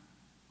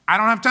 I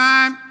don't have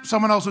time,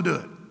 someone else will do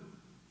it.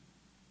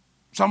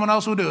 Someone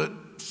else will do it.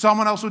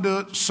 Someone else will do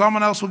it.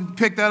 Someone else will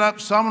pick that up.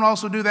 Someone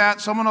else will do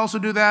that. Someone else will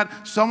do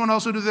that. Someone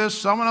else will do this.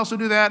 Someone else will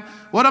do that.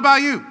 What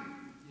about you?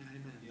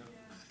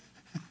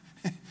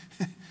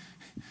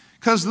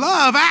 Because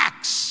love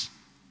acts.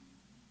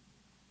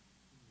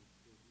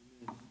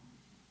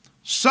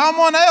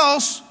 Someone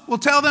else will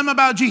tell them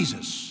about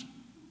Jesus.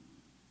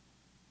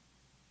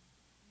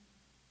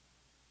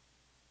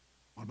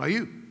 What about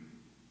you?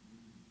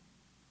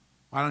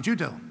 Why don't you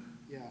tell them?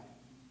 Yeah.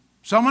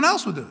 Someone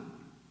else will do it.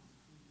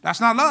 That's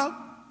not love.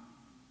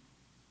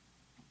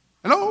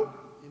 Hello?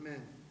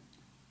 Amen.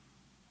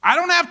 I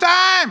don't have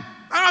time.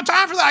 I don't have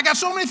time for that. I got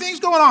so many things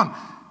going on.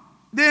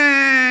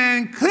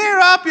 Then clear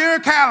up your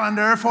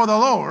calendar for the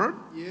Lord.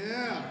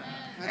 Yeah.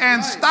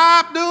 And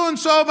stop doing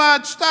so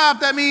much stuff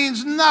that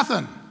means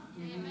nothing.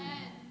 Amen.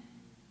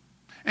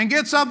 And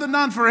get something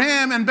done for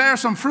him and bear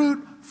some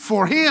fruit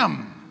for him.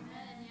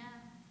 Amen, yeah.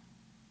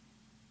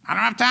 I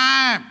don't have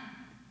time.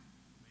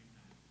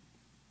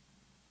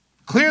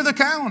 Clear the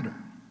calendar.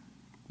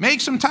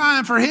 Make some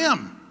time for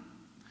him.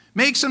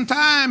 Make some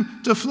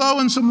time to flow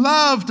in some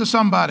love to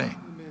somebody.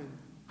 Amen.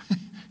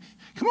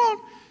 Come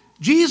on.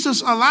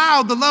 Jesus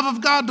allowed the love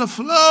of God to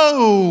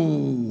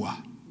flow.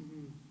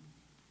 Mm-hmm.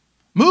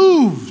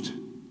 Moved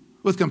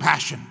with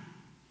compassion.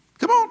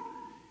 Come on.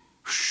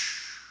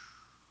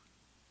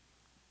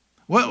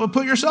 Well,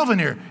 put yourself in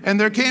here. And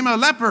there came a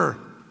leper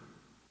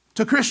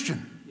to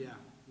Christian. Yeah.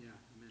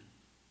 Amen.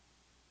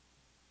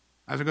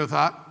 That's a good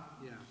thought.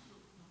 Yeah.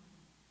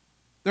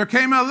 There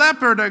came a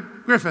leper to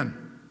Griffin.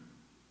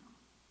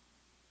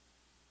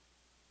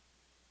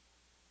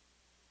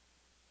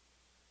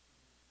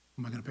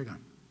 Who am I going to pick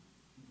on?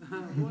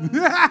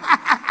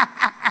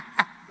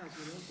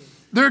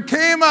 There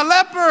came a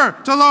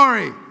leper to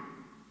Lori.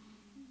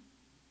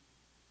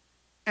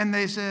 And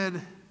they said,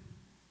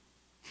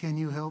 can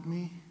you help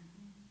me?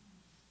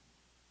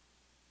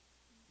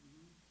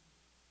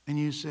 And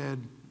you said,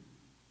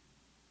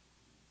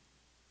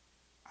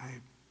 I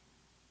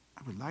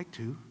would like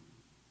to,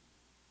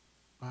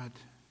 but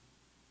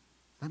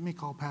let me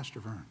call Pastor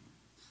Vern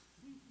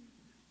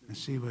and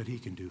see what he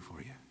can do for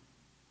you.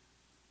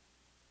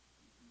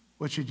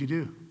 What should you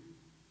do?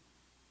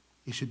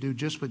 You should do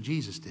just what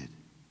Jesus did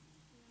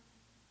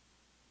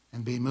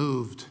and be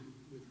moved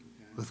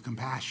with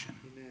compassion.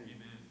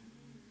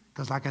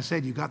 Because like I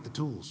said, you got the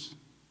tools.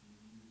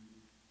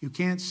 You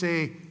can't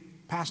say,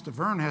 Pastor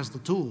Vern has the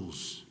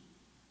tools.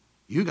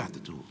 You got the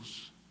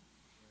tools.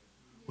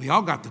 We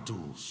all got the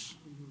tools.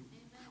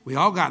 We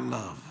all got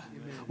love.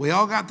 We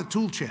all got the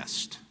tool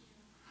chest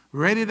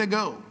ready to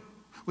go.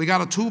 We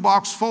got a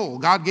toolbox full.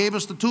 God gave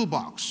us the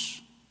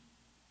toolbox.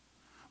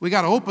 We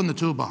got to open the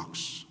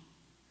toolbox.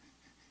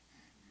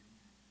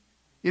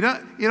 You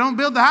don't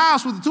build the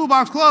house with the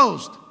toolbox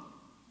closed.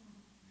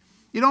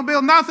 You don't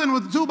build nothing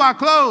with the toolbox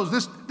closed.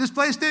 This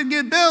place didn't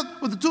get built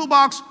with the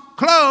toolbox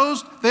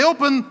closed. They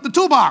opened the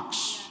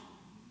toolbox.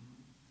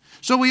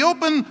 So we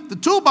open the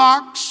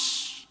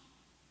toolbox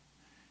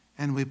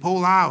and we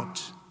pull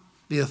out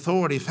the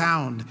authority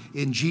found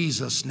in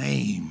Jesus'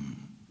 name.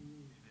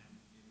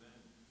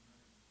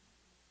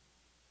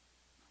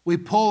 We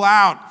pull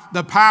out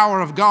the power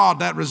of God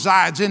that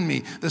resides in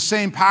me. The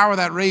same power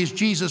that raised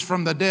Jesus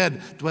from the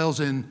dead dwells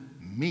in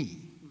me.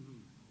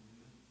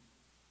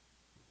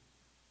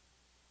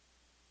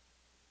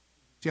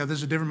 See how this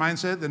is a different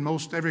mindset than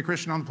most every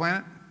Christian on the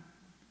planet?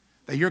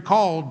 That you're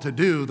called to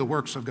do the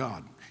works of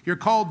God. You're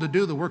called to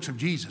do the works of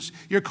Jesus.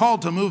 You're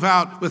called to move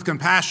out with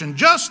compassion,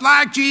 just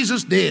like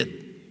Jesus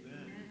did.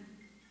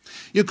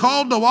 You're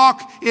called to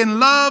walk in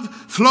love,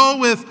 flow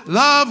with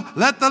love,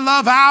 let the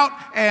love out,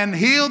 and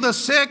heal the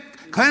sick,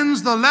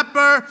 cleanse the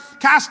leper,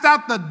 cast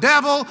out the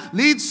devil,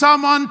 lead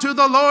someone to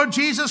the Lord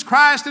Jesus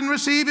Christ and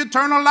receive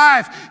eternal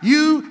life.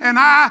 You and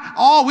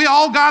I, we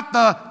all got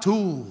the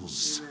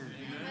tools.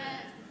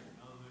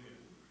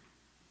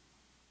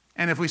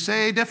 And if we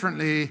say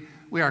differently,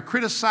 we are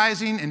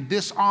criticizing and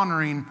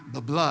dishonoring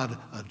the blood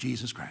of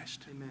Jesus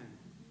Christ. Amen.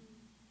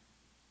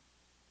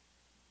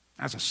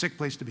 That's a sick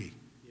place to be.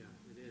 Yeah,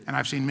 it is. And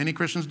I've seen many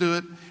Christians do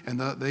it, and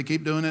they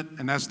keep doing it,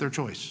 and that's their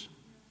choice.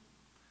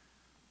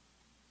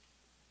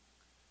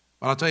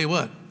 But I'll tell you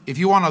what, if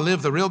you want to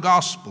live the real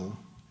gospel,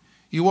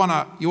 you want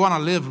to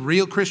live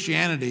real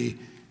Christianity,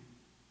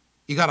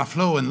 you got to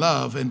flow in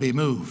love and be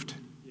moved.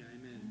 Yeah,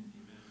 amen.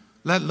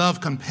 Let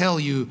love compel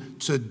you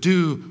to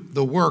do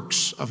the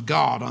works of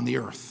God on the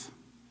earth.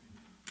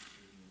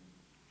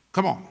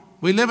 Come on.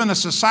 We live in a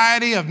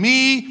society of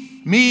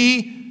me,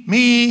 me,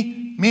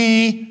 me,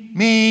 me,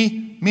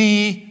 me,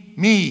 me,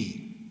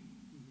 me.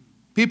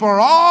 People are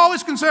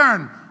always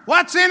concerned,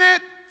 what's in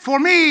it for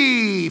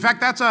me? In fact,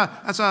 that's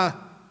a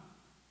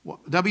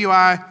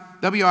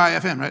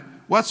W-I-F-M, right?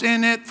 What's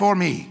in it for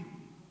me?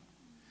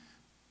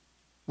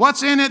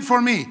 What's in it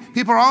for me?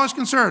 People are always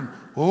concerned.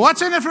 Well,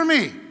 what's in it for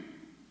me?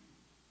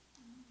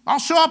 I'll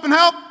show up and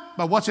help,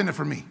 but what's in it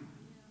for me?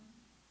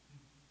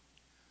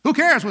 Who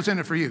cares what's in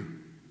it for you?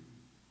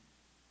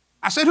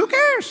 I said, who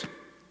cares?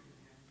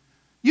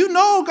 You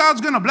know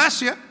God's going to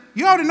bless you.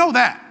 You already know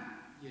that.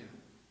 Yeah,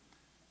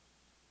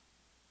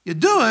 You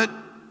do it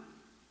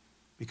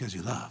because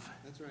you love.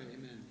 that's right.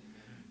 Amen.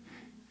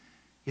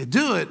 You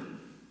do it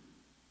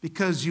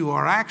because you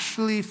are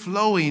actually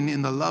flowing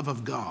in the love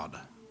of God.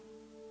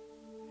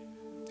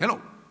 Hello.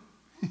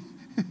 It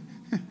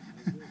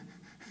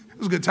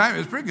was a good time. It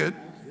was pretty good.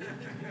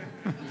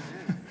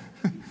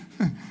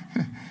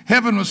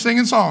 Heaven was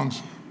singing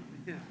songs.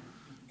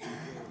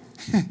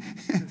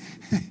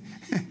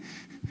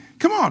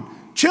 Come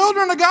on.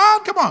 Children of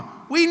God, come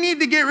on. We need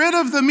to get rid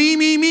of the me,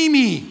 me, me,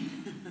 me.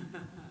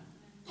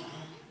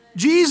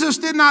 Jesus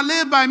did not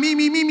live by me,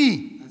 me, me,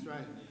 me. That's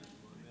right.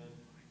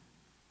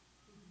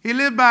 He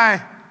lived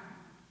by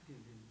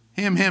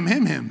him, him,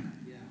 him,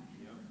 him. Yeah.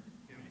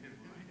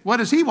 What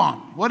does he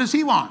want? What does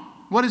he want?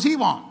 What does he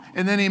want?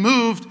 And then he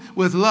moved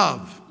with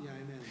love. Yeah,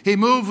 amen. He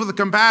moved with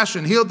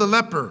compassion, healed the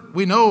leper.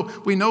 We know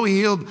he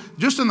healed,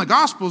 just in the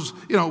Gospels,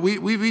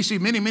 we see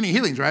many, many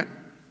healings, right?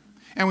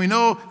 And we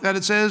know that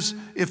it says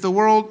if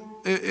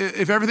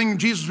everything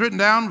Jesus written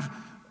down,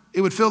 it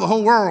would fill the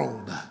whole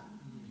world.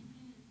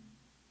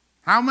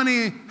 How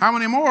many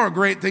more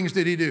great things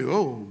did he do?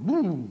 Oh,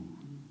 woo.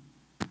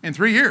 In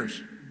 3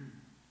 years.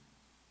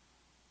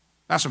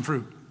 That's some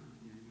fruit.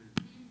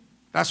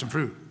 That's some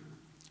fruit.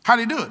 How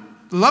did he do it?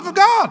 The love of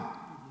God.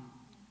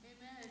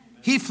 Amen.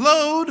 He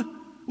flowed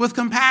with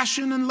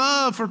compassion and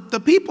love for the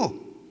people.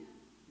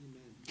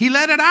 He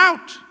let it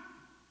out.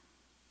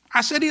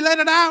 I said he let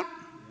it out.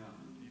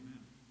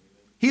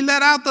 He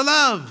let out the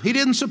love. He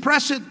didn't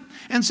suppress it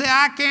and say,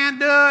 I can't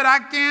do it, I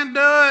can't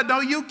do it. No,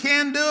 you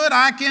can do it,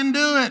 I can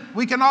do it.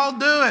 We can all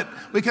do it.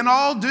 We can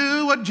all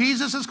do what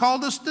Jesus has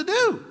called us to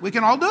do. We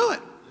can all do it.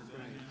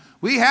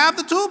 We have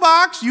the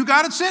toolbox. You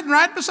got it sitting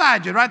right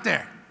beside you, right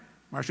there.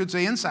 Or I should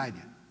say inside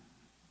you.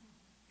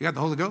 You got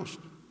the Holy Ghost.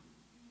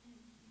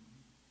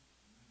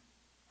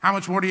 How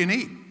much more do you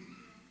need?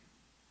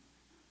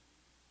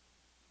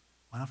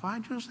 Well, if I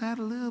just had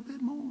a little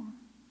bit more.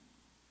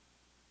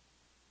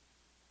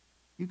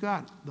 You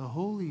got the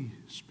Holy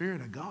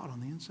Spirit of God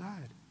on the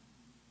inside.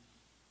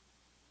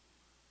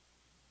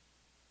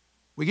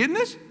 We getting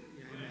this?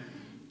 Yeah,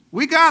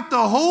 We got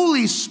the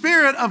Holy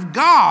Spirit of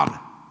God.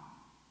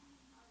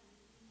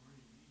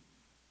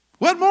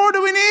 What more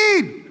do we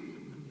need?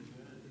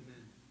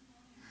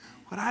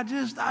 But I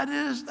just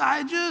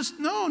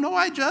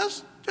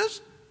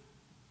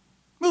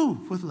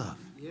move with love.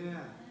 yeah.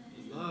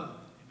 Love.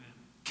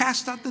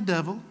 Cast out the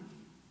devil.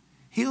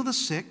 Heal the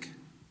sick.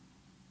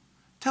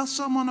 Tell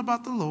someone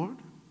about the Lord.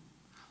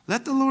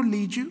 Let the Lord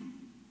lead you.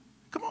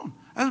 Come on.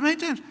 As many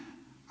times.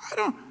 I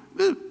do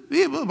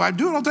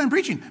it all the time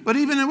preaching, but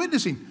even in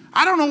witnessing,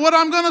 I don't know what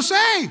I'm going to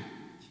say.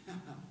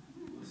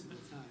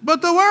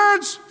 But the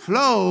words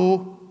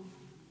flow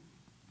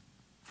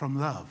from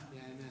love.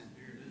 Yeah, amen.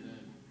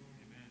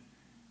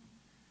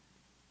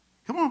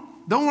 Come on.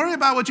 Don't worry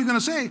about what you're going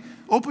to say.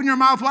 Open your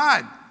mouth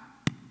wide.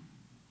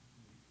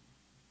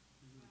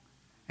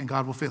 And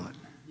God will fill it.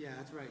 Yeah,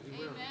 that's right. He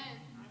will. Amen.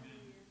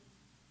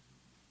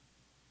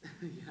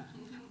 Yeah,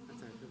 that's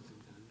how I feel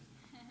sometimes.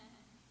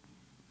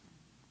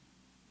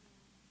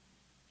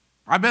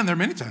 I've been there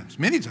many times,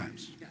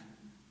 Yeah.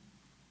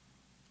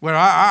 where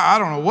I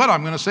don't know what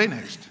I'm going to say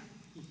next.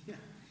 Yeah.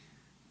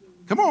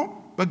 Come on.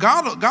 But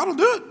God will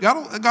do it.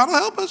 God will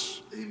help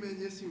us. Amen.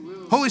 Yes, He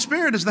will. Holy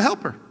Spirit is the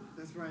helper,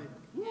 That's right.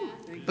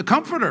 Thank the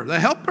comforter, the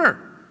helper.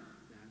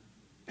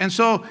 And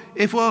so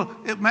a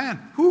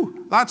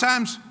lot of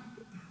times,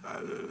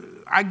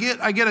 I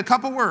get a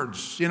couple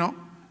words, you know,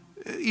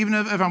 even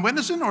if I'm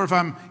witnessing or if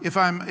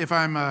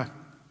I'm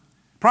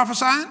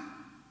prophesying.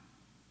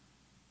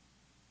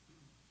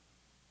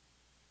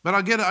 But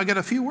I get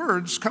a few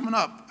words coming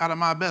up out of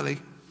my belly.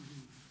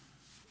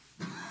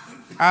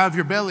 Out of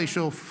your belly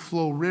shall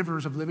flow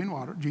rivers of living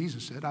water,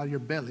 Jesus said, out of your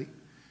belly.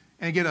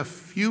 And I get a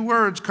few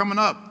words coming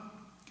up.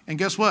 And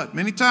guess what?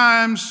 Many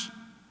times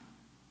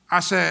I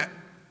say,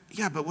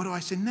 yeah, but what do I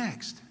say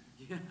next?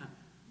 Yeah.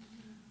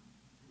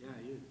 Yeah.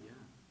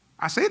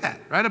 I say that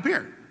right up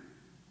here.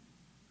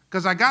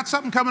 Because I got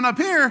something coming up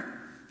here,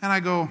 and I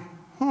go,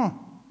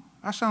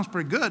 that sounds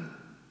pretty good.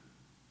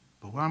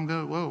 But what am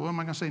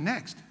I going to say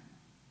next?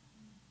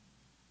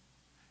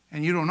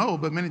 And you don't know,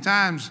 but many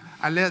times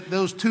I let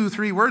those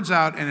 2-3 words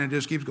out, and it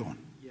just keeps going.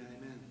 Yeah,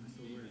 amen. That's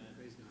the word.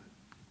 Praise God.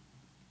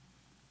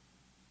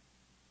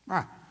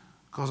 Why?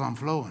 Because I'm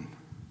flowing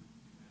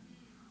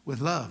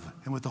with love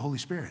and with the Holy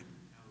Spirit.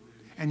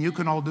 And you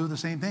can all do the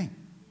same thing.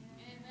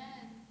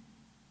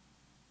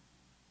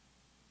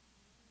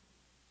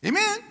 Amen.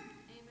 Amen.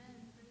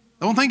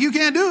 Don't think you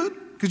can't do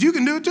it, because you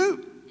can do it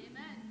too.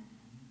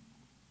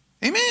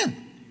 Amen.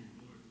 Amen.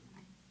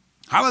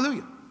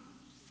 Hallelujah.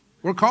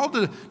 We're called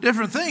to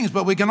different things,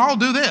 but we can all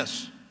do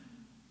this.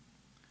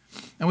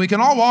 And we can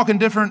all walk in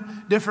different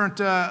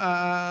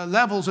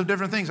levels of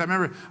different things. I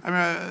remember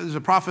there's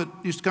a prophet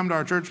used to come to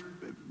our church,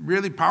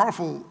 really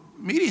powerful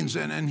meetings,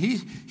 and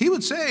he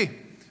would say,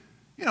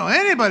 you know,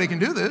 anybody can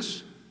do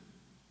this.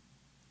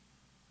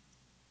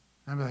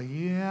 I'd be like,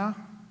 yeah.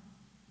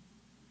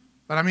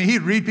 But I mean,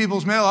 he'd read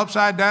people's mail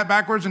upside down,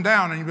 backwards and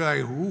down, and you'd be like,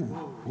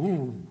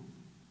 ooh.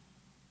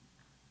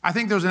 I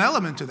think there's an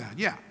element to that,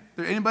 yeah.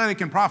 Anybody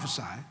can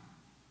prophesy.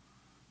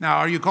 Now,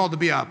 are you called to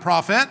be a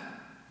prophet?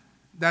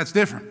 That's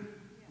different.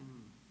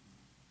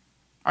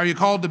 Are you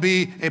called to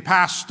be a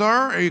pastor?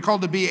 Are you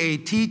called to be a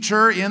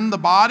teacher in the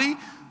body?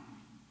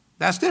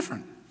 That's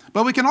different.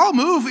 But we can all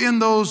move in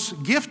those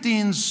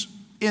giftings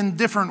in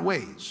different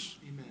ways.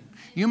 Amen.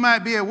 You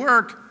might be at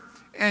work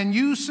and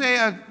you say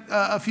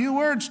a few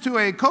words to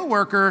a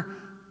coworker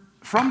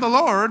from the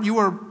Lord. You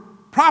were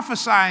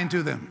prophesying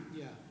to them.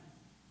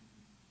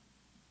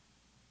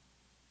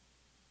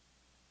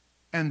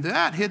 And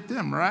that hit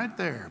them right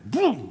there.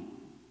 Boom!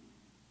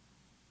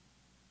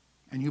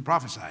 And you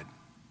prophesied.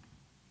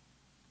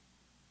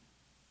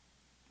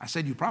 I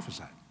said you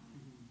prophesied.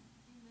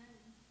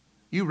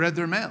 You read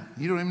their mail.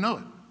 You don't even know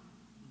it.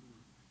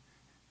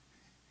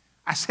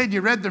 I said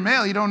you read their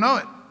mail. You don't know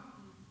it.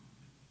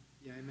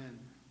 Yeah, amen.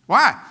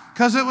 Why?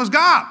 Because it was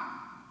God.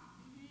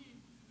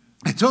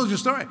 I told you a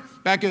story.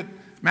 Back at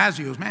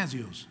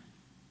Mazzio's.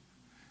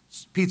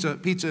 Pizza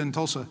in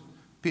Tulsa.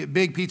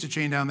 Big pizza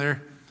chain down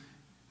there.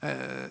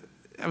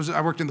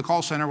 I worked in the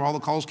call center where all the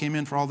calls came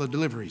in for all the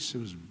deliveries. It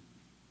was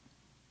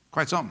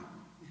quite something.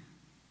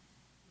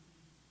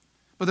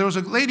 But there was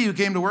a lady who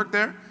came to work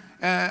there.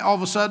 All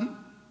of a sudden,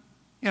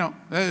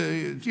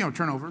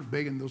 turnover is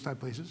big in those type of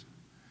places.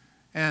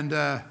 And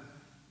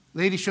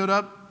lady showed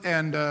up,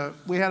 and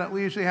we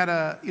usually had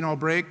a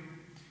break.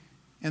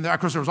 And of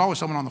course, there was always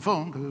someone on the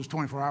phone because it was a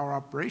 24-hour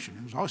operation.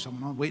 There was always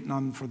someone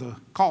waiting for the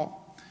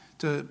call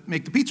to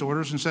make the pizza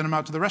orders and send them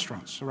out to the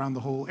restaurants around the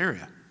whole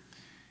area.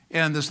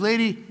 And this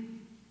lady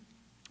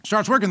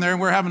starts working there, and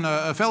we're having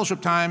a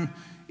fellowship time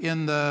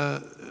in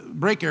the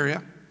break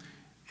area.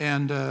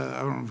 And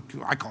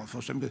I call it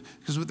fellowship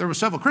because there were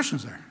several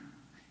Christians there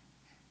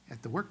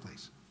at the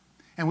workplace.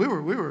 And we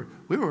were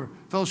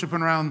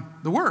fellowshipping around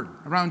the Word,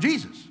 around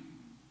Jesus.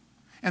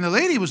 And the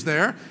lady was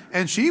there,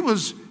 and she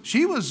was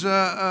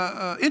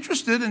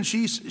interested, and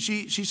she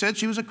said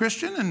she was a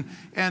Christian,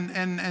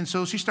 and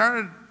so she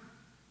started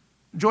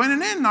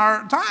joining in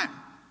our time.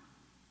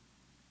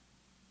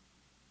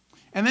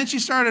 And then she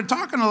started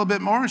talking a little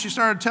bit more, and she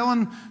started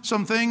telling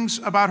some things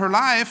about her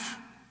life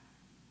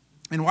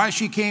and why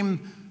she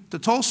came to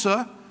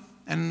Tulsa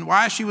and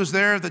why she was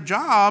there at the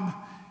job.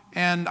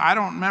 And I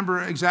don't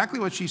remember exactly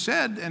what she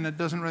said, and it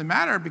doesn't really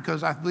matter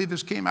because I believe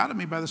this came out of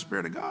me by the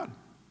Spirit of God.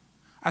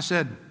 I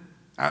said,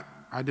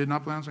 I did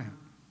not plan on saying it.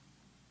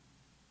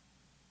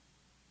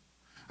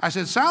 I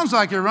said, sounds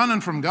like you're running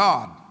from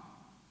God.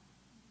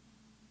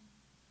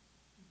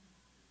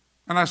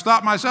 And I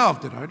stopped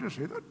myself. Did I just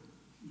say that?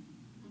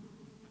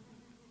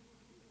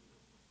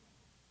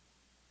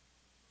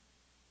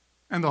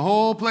 And the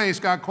whole place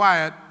got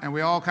quiet, and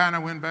we all kind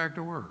of went back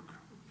to work.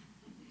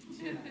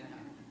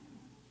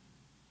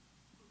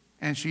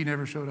 And she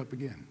never showed up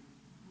again.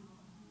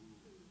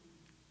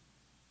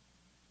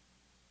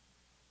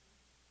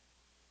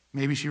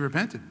 Maybe she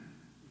repented.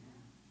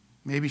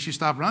 Maybe she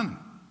stopped running.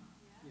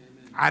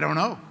 I don't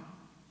know.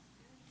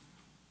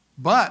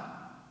 But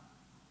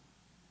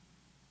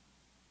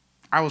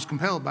I was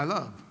compelled by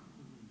love.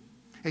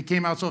 It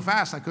came out so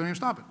fast I couldn't even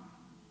stop it.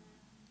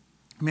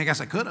 I mean, I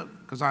guess I could have,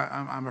 because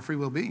I'm a free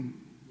will being.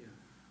 Yeah.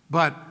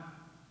 But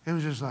it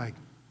was just like,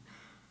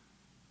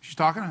 she's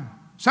talking.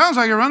 Sounds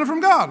like you're running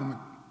from God. I'm like,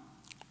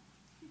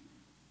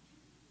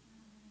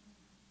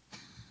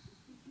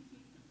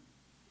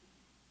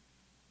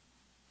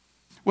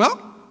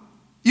 well,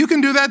 you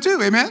can do that too,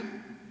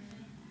 amen?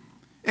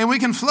 And we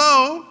can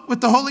flow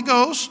with the Holy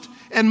Ghost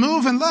and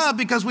move in love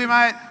because we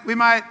can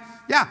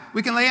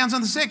lay hands on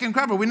the sick and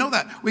cover. We know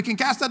that. We can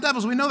cast out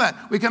devils. We know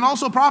that. We can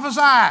also prophesy.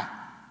 Yeah,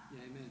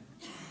 amen.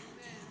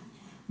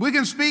 We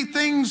can speak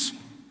things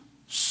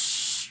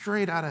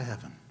straight out of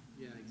heaven.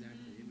 Yeah, exactly.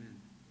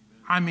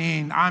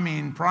 Amen. I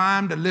mean,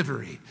 prime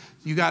delivery.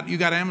 You got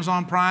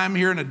Amazon Prime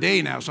here in a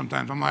day now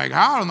sometimes. I'm like,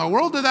 how in the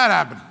world did that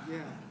happen? Yeah.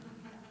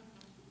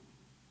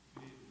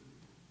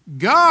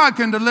 God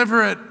can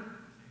deliver it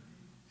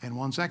in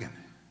 1 second.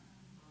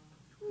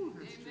 Ooh,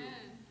 that's true.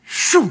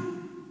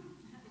 Shoo!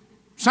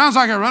 Sounds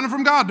like a running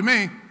from God to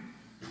me.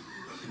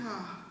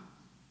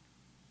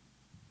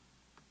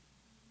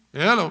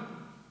 Hello.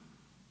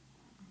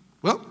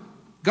 Well,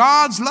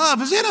 God's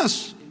love is in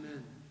us.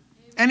 Amen.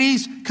 And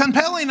He's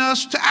compelling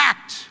us to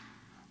act,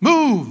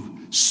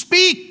 move,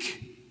 speak.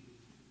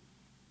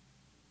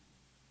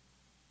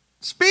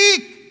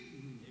 Speak.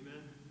 Amen.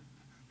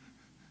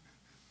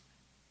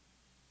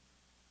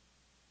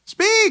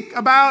 Speak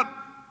about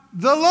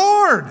the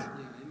Lord. Yeah,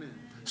 amen.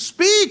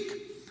 Speak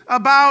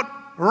about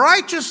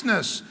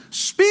righteousness.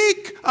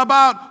 Speak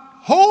about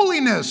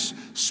holiness.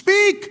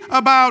 Speak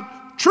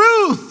about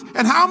truth.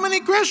 And how many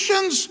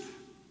Christians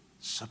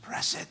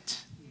suppress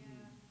it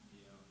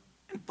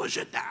and push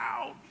it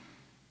down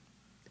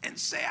and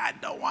say, I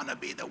don't want to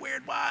be the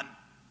weird one.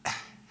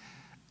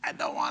 I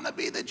don't want to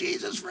be the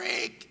Jesus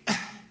freak.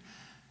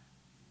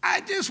 I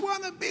just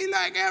want to be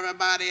like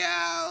everybody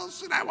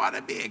else, and I want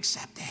to be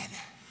accepted.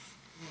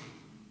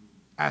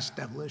 That's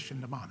devilish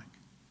and demonic.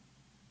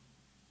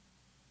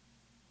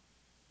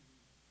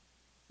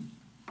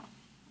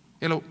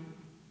 Hello.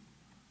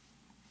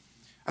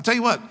 I tell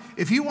you what,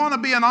 if you want to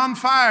be an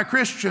on-fire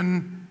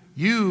Christian,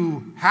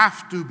 you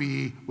have to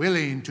be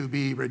willing to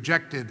be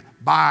rejected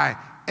by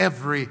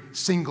every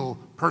single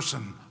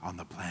person on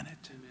the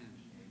planet.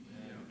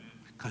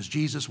 Because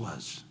Jesus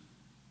was.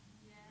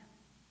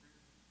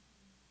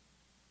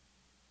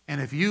 And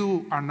if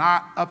you are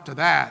not up to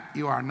that,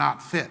 you are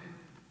not fit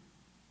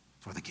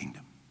for the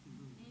kingdom.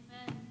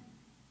 Amen.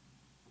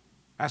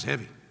 That's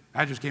heavy.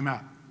 That just came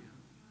out.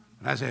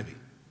 That's heavy.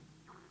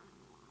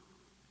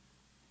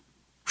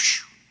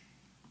 Whew.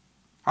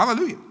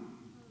 Hallelujah.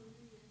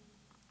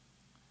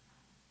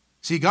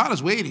 See, God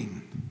is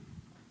waiting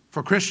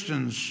for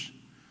Christians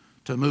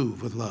to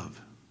move with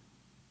love,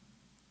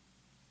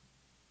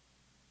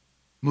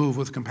 move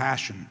with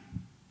compassion,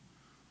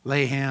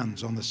 lay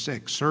hands on the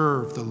sick,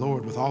 serve the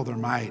Lord with all their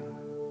might,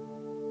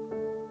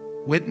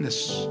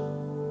 witness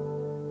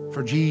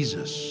for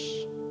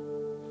Jesus,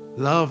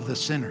 love the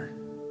sinner.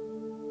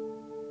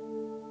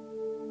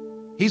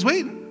 He's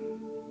waiting.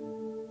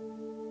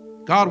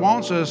 God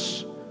wants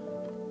us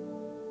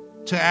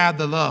to add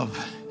the love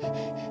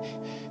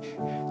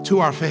to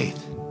our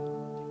faith.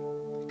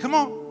 Come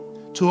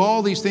on, to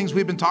all these things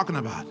we've been talking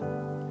about.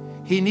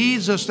 He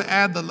needs us to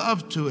add the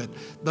love to it.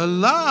 The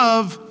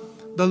love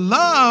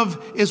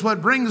is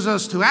what brings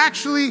us to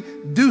actually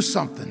do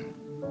something,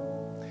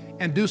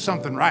 and do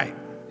something right,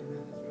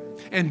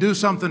 and do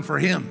something for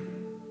Him,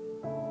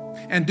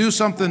 and do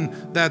something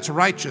that's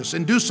righteous,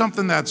 and do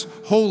something that's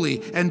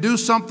holy, and do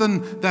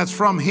something that's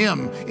from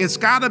Him. It's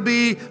got to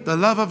be the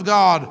love of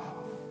God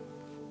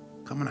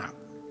coming out.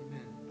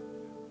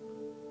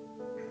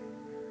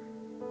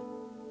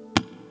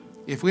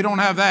 If we don't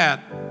have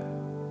that,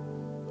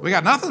 we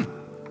got nothing.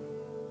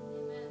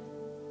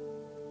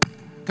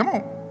 Come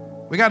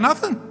on. We got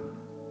nothing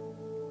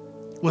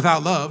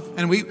without love.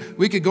 And we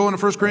could go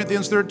into 1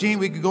 Corinthians 13.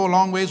 We could go a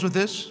long ways with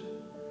this.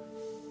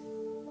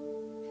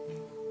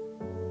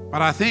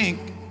 But I think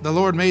the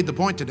Lord made the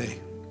point today.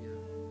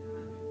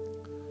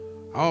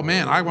 Oh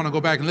man, I want to go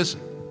back and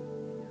listen.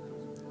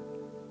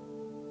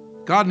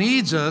 God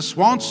needs us,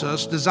 wants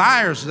us,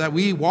 desires that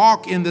we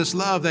walk in this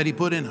love that He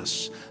put in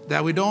us.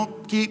 That we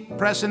don't keep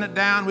pressing it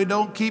down. We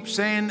don't keep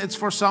saying it's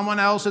for someone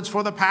else. It's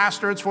for the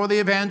pastor. It's for the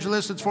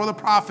evangelist. It's for the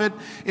prophet.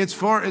 It's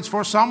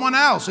for someone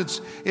else.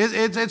 It's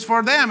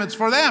for them. It's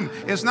for them.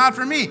 It's not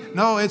for me.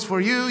 No, it's for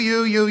you.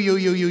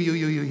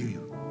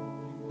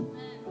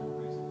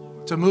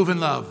 To move in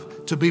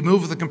love, to be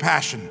moved with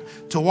compassion,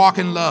 to walk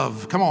in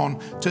love. Come on,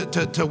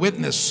 to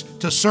witness,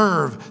 to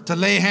serve, to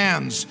lay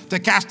hands, to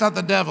cast out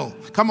the devil.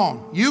 Come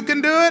on, you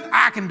can do it.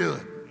 I can do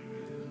it.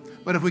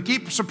 But if we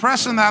keep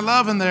suppressing that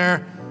love in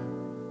there,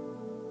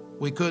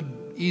 we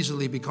could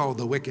easily be called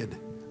the wicked,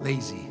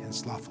 lazy, and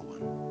slothful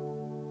one.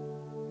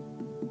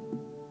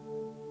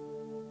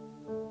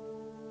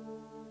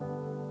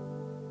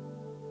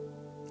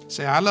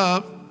 Say, I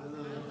love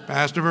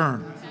Pastor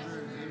Vern.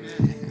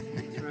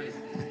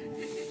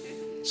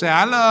 Say,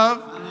 I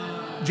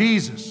love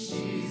Jesus.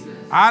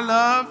 I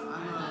love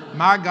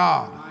my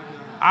God.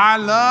 I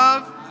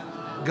love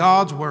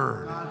God's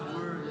word.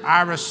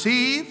 I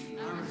receive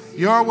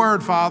your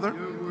word, Father.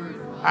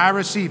 I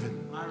receive it.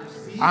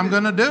 I'm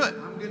going to do it.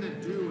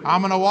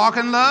 I'm going to walk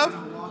in love.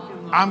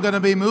 I'm going to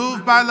be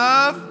moved by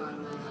love.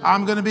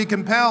 I'm going to be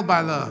compelled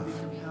by love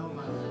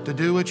to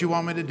do what you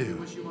want me to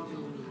do.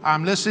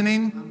 I'm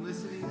listening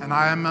and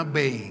I am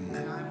obeying.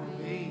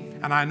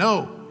 And I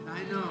know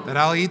that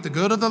I'll eat the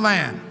good of the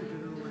land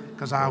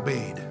because I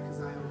obeyed.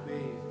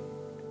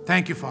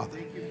 Thank you, Father.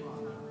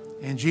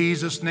 In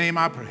Jesus' name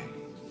I pray.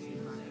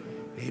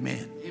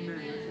 Amen.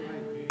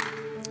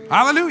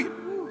 Hallelujah.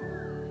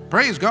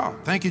 Praise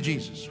God. Thank you,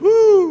 Jesus.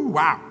 Woo,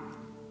 wow.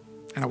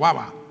 And a wow,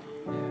 wow.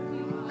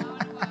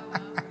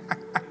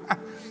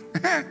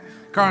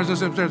 Carl's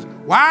just upstairs.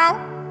 Wow.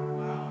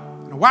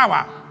 And a wow,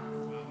 wow.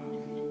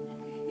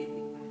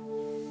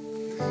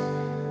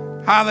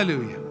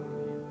 Hallelujah.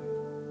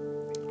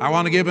 I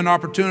want to give an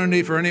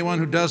opportunity for anyone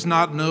who does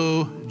not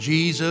know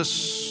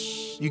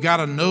Jesus. You got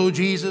to know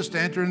Jesus to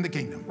enter in the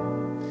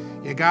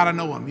kingdom. You got to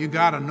know him. You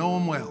got to know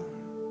him well.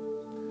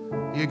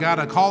 You got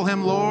to call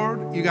him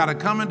Lord. You got to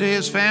come into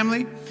his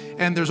family.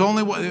 And there's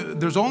only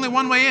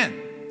one way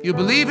in. You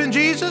believe in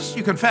Jesus,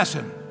 you confess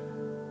him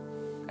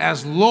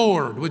as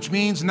Lord, which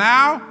means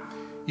now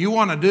you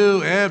want to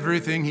do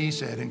everything he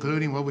said,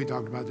 including what we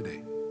talked about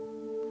today.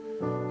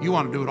 You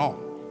want to do it all.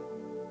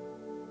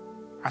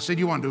 I said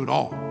you want to do it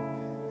all.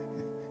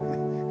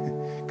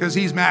 Because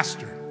he's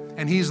master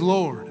and he's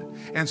Lord.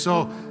 And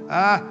so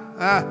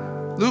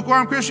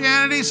lukewarm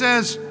Christianity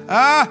says,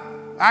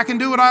 I can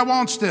do what I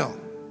want still.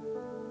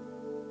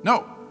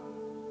 No.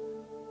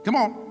 Come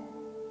on.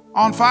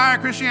 On fire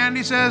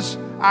Christianity says,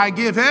 I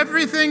give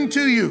everything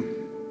to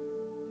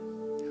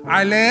you.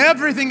 I lay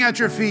everything at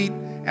your feet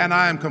and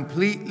I am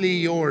completely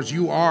yours.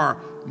 You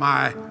are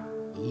my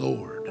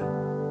Lord.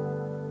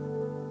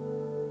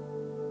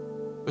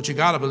 But you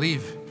got to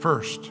believe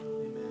first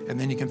and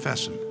then you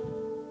confess him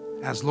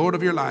as Lord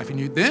of your life. And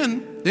you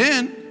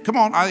then, come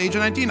on, at the age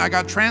of 19, I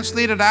got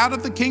translated out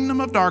of the kingdom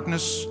of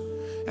darkness,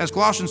 as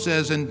Colossians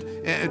says, and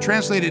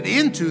translated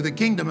into the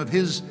kingdom of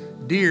his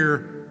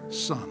dear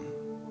Son.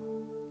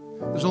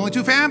 There's only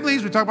two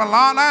families. We talked about a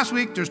lot last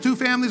week. There's two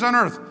families on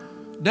earth.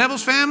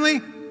 Devil's family,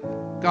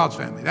 God's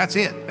family. That's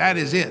it. That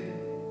is it.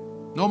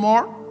 No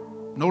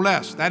more, no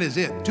less. That is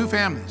it. Two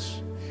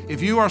families.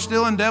 If you are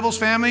still in devil's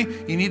family,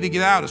 you need to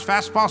get out as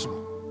fast as possible.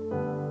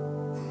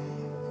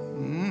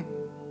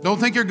 Don't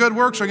think your good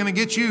works are going to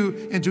get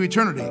you into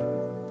eternity.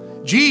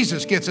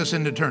 Jesus gets us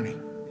into eternity.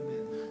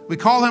 We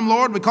call him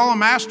Lord, we call him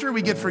Master,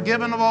 we get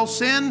forgiven of all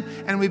sin,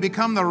 and we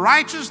become the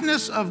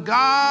righteousness of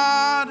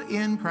God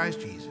in Christ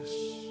Jesus.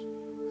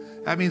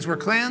 That means we're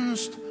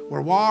cleansed,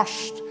 we're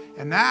washed,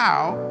 and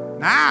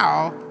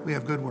now we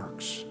have good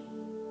works.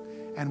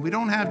 And we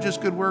don't have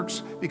just good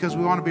works because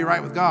we want to be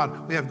right with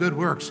God. We have good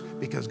works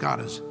because God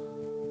is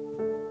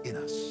in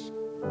us.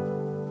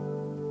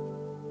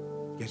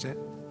 Get that?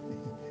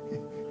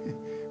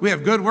 We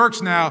have good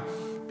works now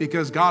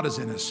because God is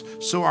in us.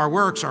 So our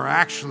works are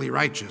actually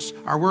righteous.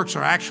 Our works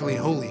are actually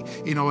holy.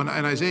 You know, in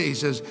Isaiah, he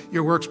says,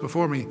 your works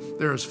before me,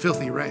 they're as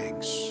filthy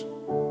rags.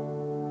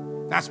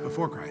 That's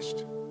before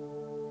Christ.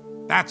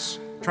 That's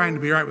trying to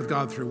be right with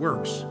God through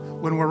works.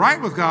 When we're right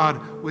with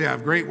God, we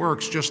have great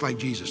works just like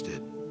Jesus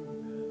did.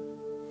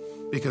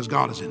 Because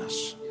God is in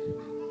us.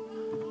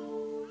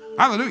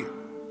 Hallelujah.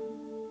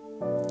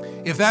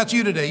 If that's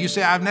you today, you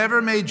say, I've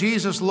never made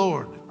Jesus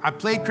Lord. I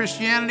played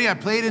Christianity, I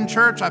played in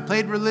church, I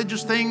played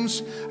religious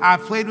things, I've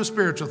played with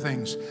spiritual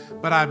things,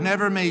 but I've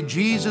never made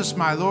Jesus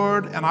my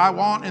Lord, and I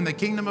want in the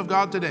kingdom of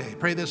God today.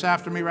 Pray this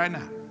after me right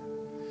now.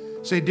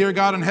 Say, dear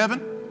God in heaven,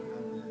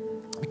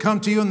 I come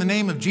to you in the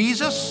name of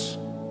Jesus.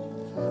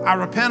 I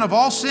repent of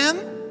all sin.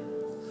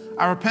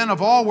 I repent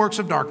of all works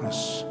of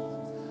darkness.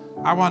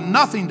 I want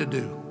nothing to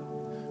do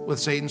with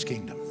Satan's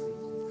kingdom.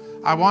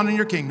 I want in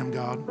your kingdom,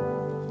 God.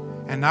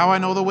 And now I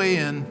know the way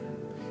in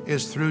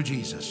is through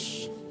Jesus.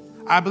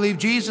 I believe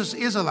Jesus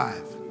is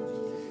alive.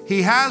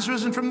 He has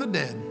risen from the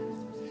dead.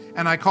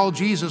 And I call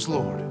Jesus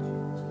Lord.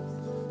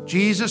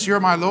 Jesus,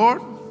 you're my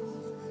Lord,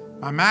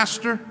 my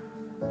Master,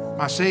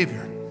 my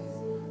Savior.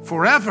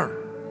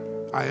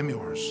 Forever I am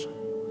yours.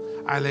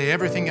 I lay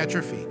everything at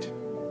your feet.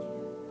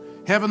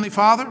 Heavenly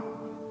Father,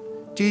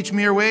 teach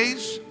me your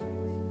ways.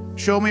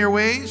 Show me your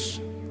ways.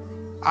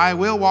 I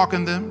will walk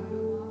in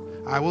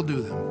them. I will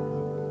do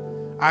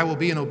them. I will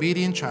be an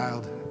obedient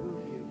child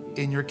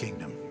in your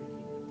kingdom.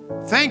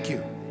 Thank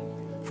you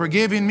for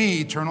giving me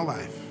eternal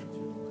life.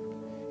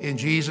 In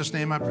Jesus'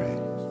 name I pray.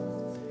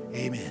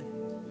 Amen.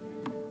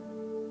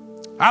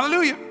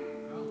 Hallelujah.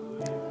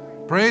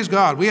 Praise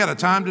God. We had a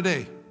time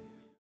today.